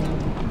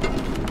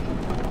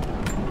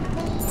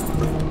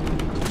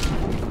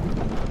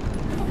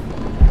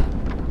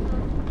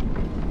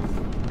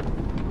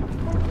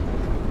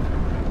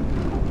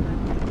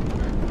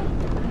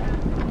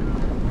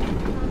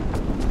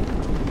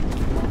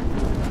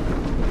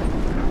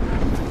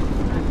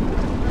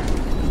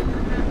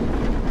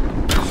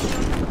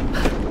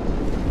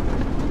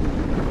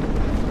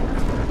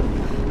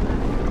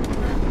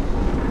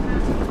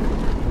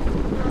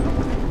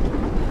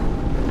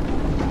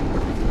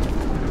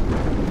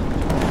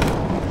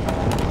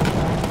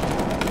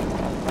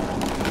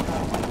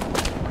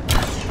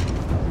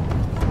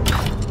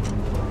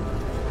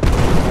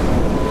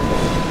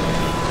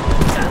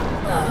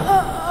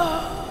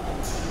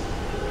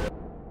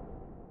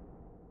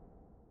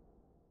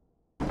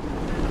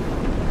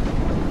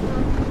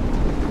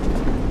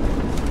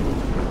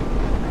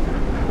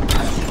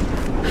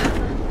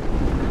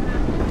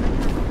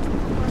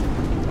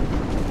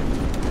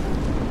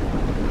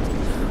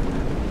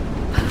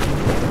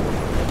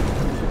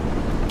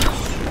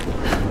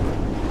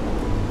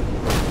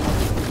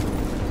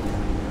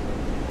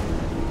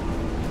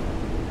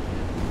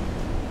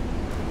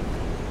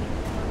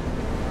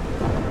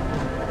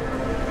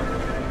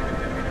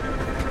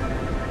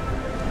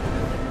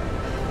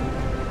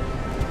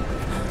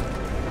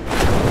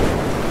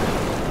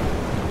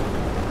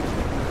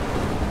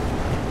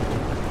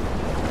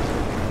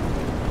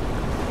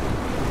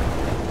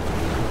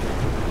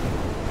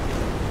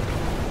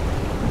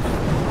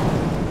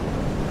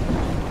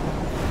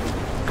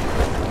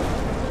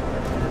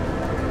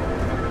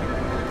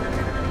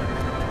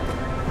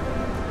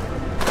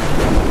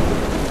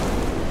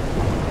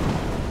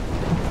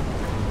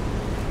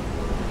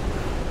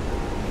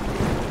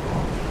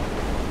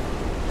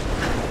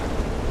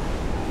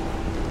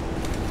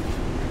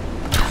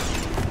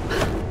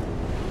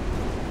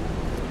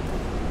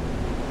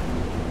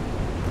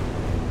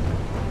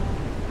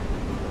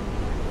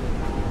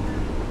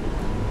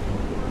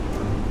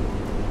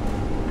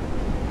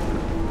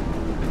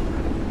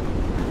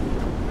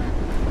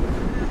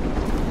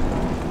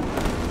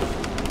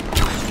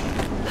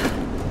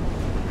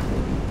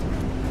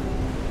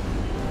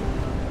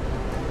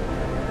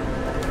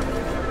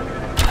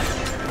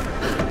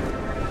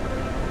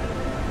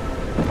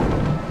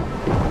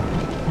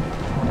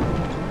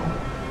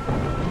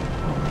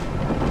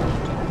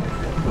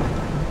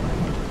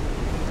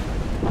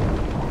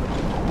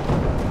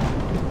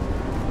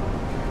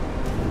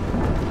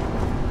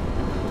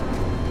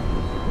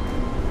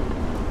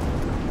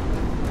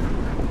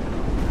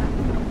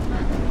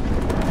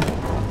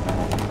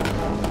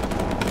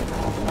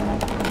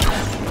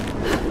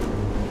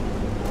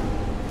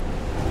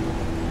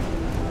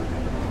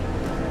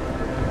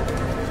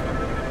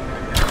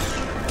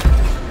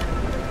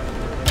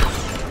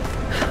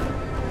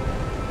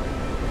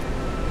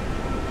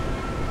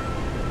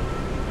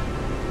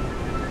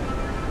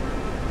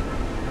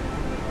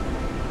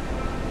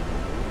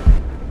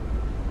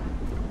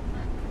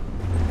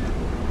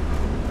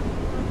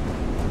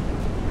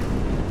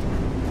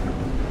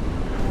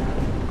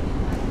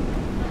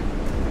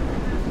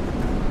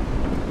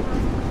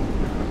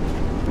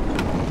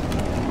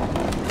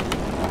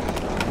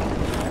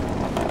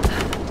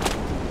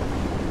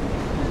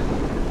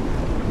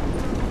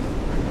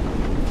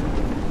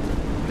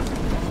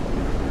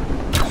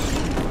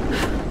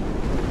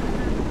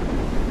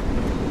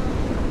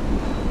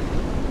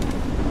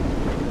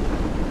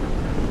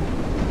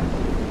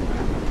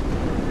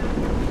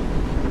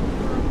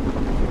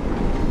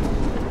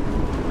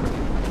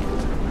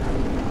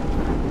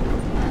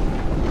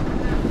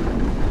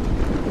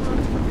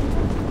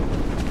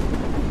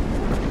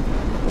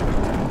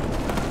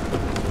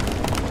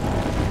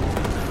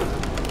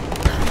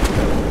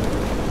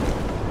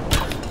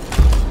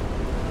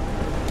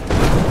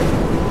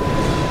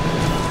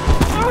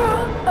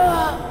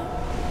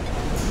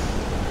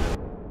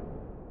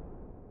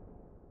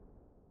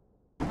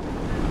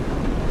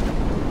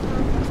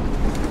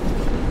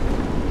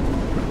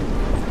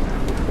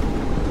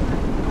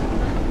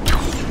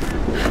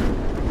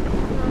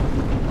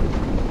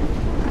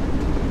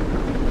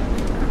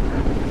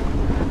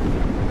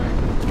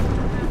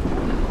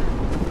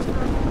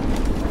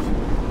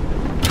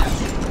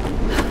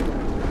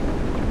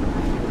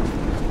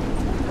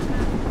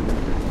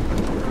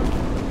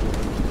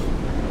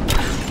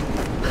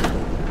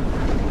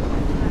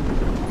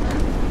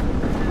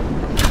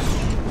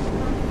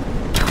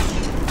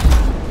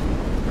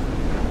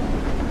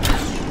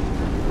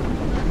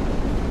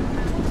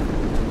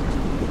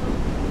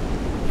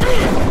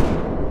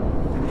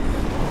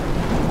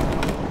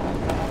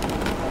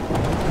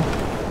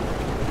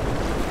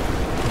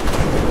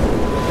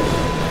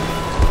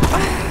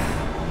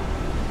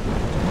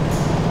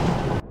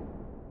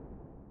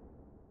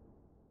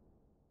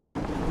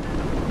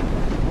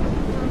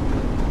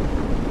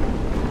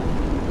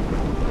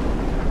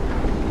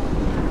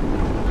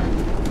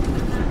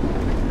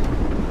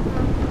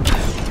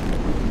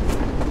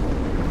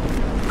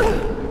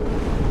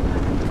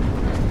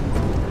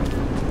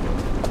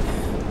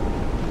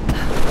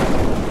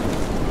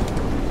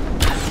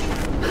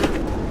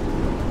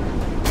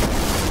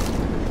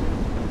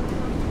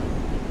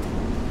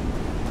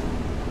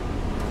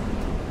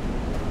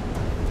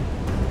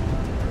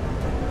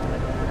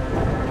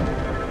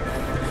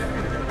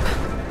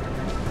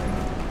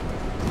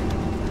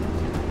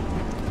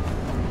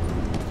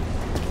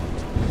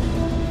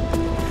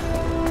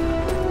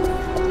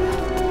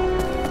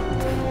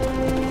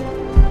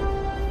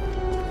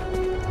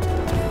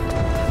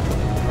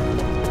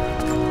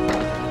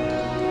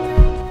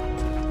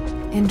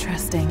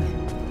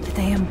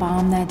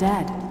 on their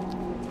dead.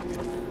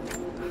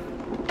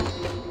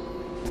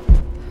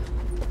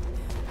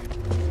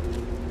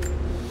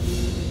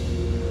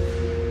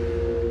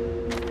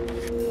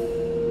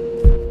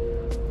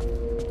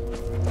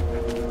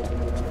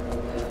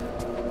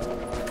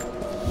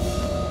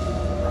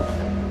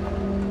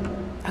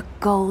 A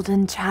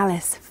golden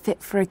chalice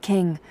fit for a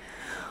king.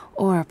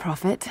 Or a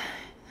prophet.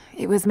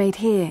 It was made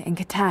here in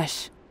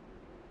Katash.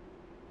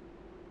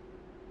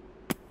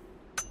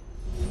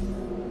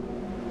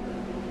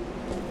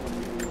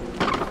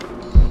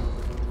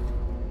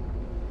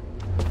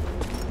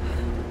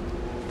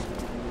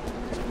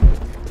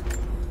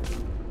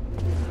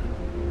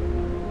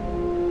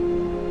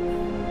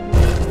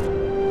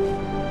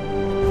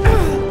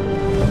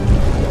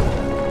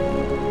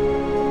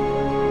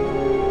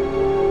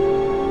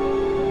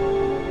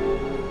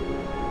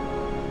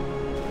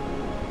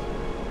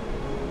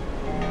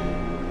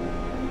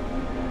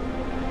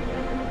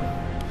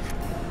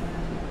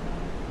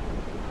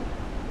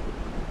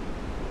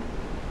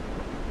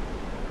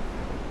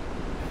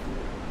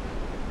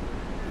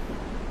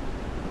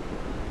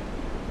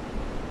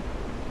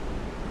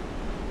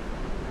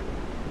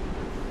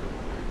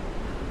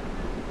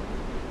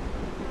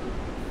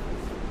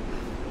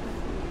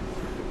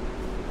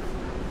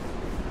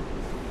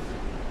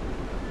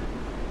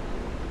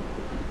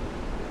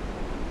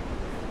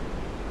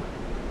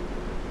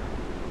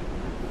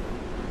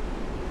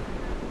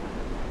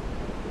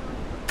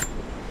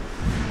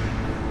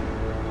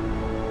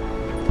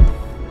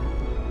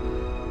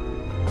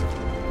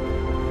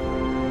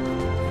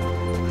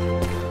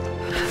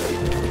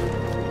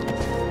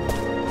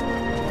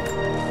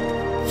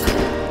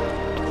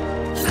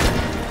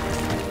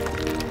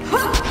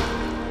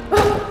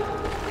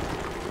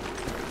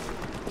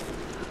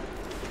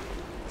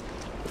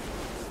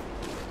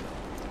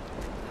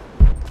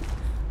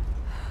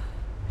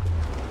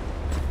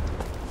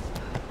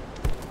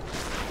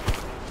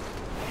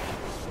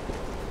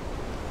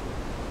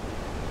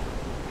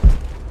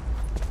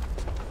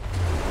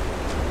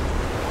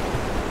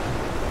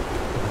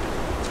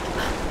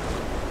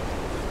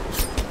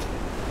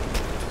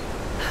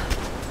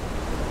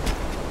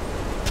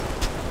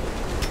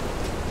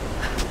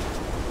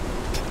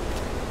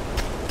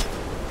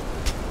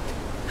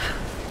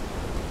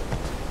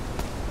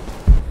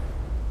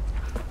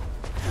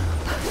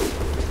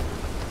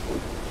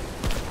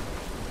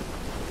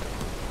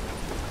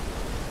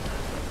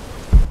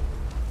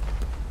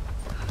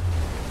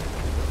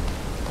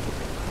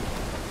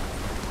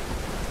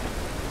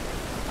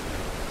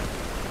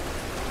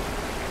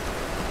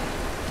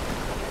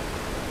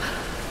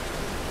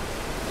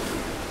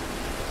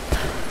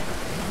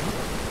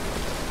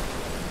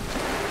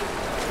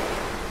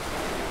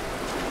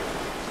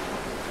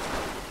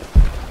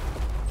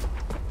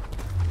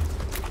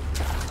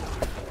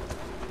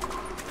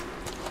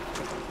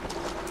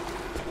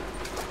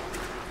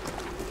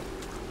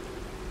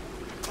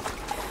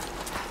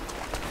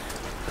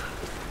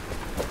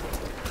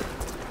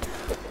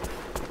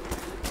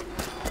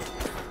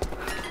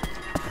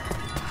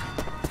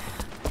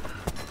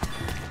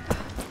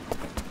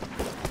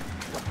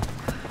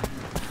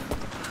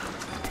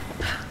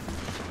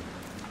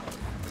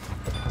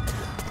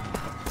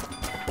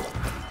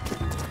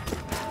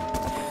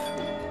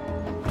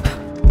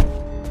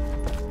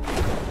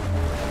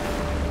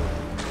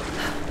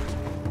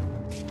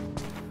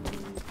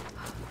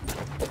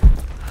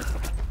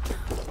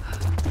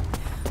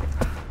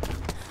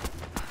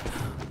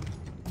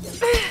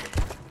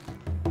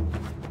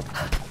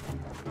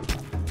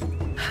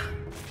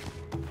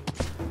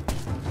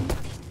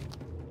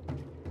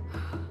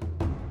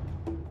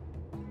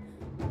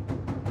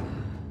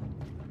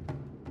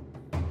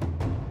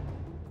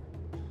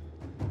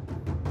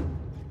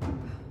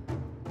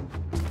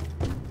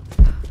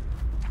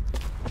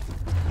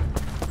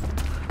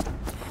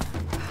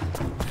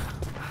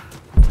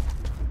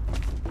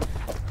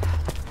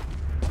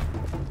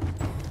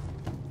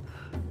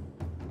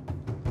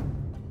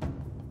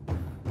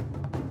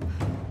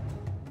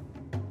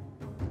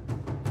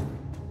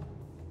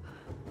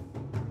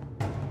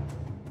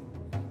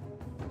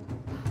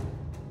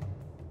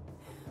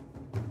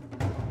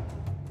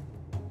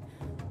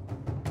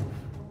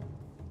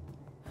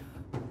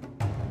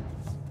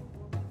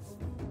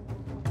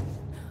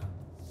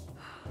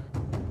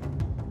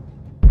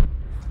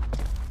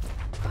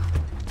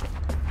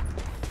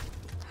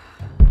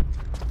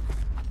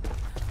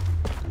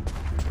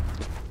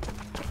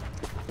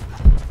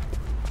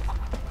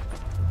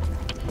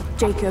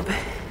 Jacob,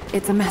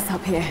 it's a mess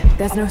up here.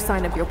 There's no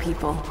sign of your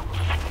people.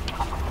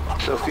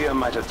 Sophia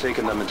might have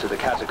taken them into the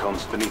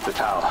catacombs beneath the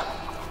tower.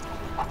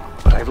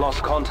 But I've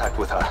lost contact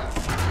with her.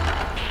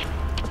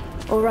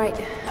 All right,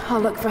 I'll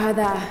look for her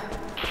there.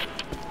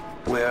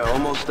 We're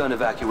almost done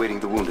evacuating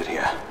the wounded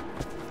here.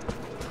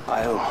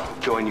 I'll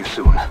join you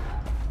soon.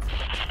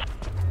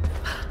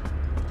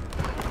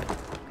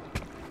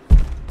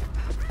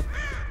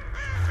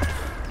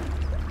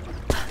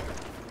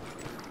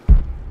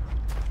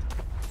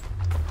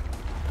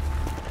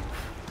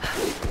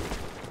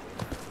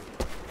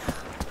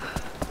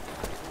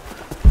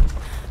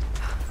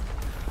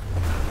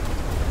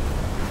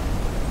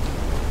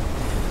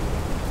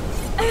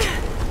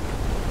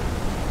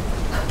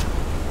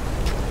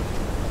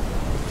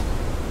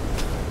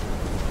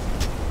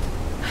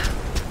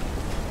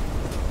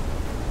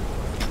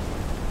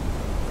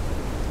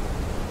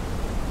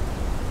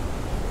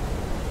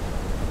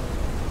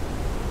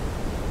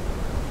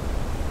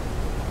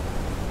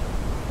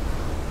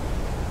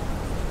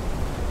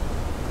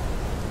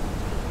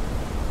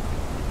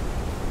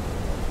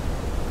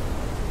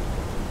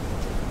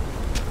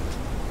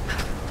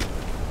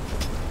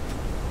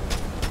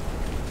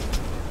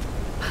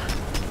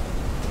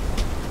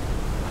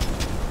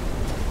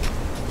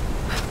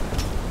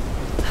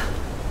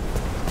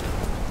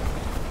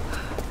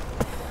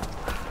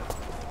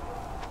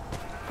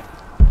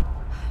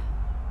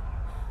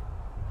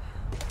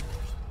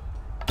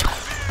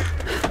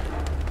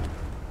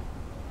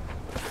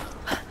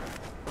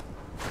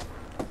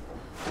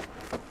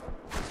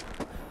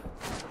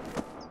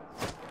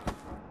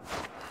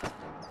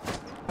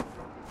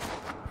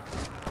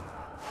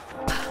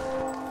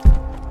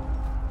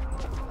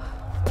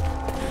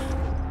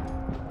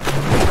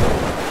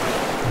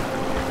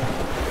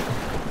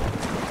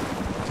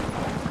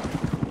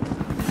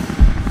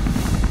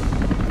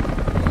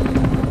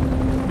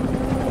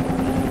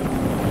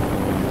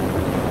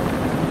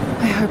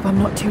 hope I'm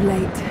not too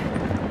late.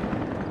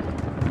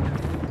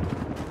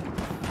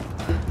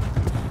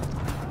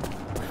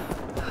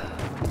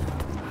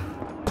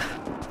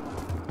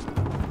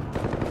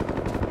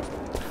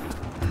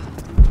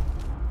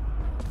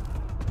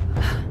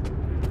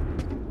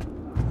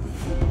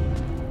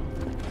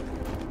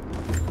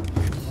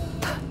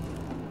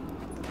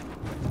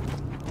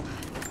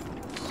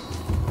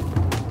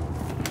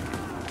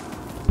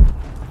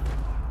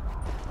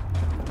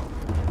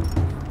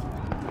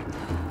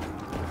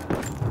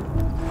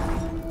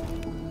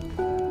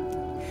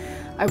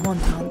 I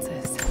want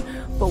answers,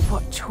 but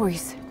what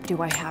choice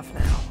do I have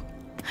now?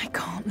 I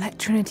can't let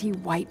Trinity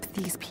wipe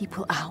these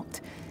people out.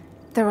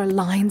 There are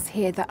lines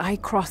here that I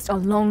crossed a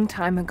long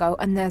time ago,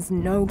 and there's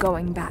no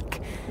going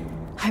back.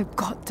 I've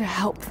got to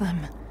help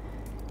them.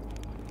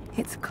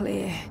 It's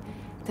clear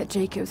that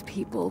Jacob's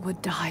people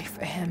would die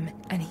for him,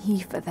 and he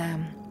for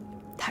them.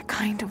 That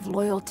kind of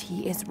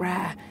loyalty is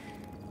rare,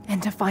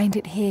 and to find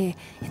it here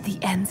at the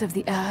ends of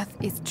the earth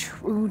is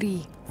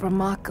truly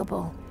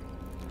remarkable.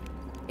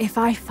 If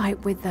I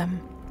fight with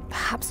them,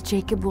 perhaps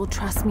Jacob will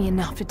trust me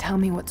enough to tell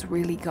me what's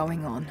really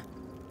going on.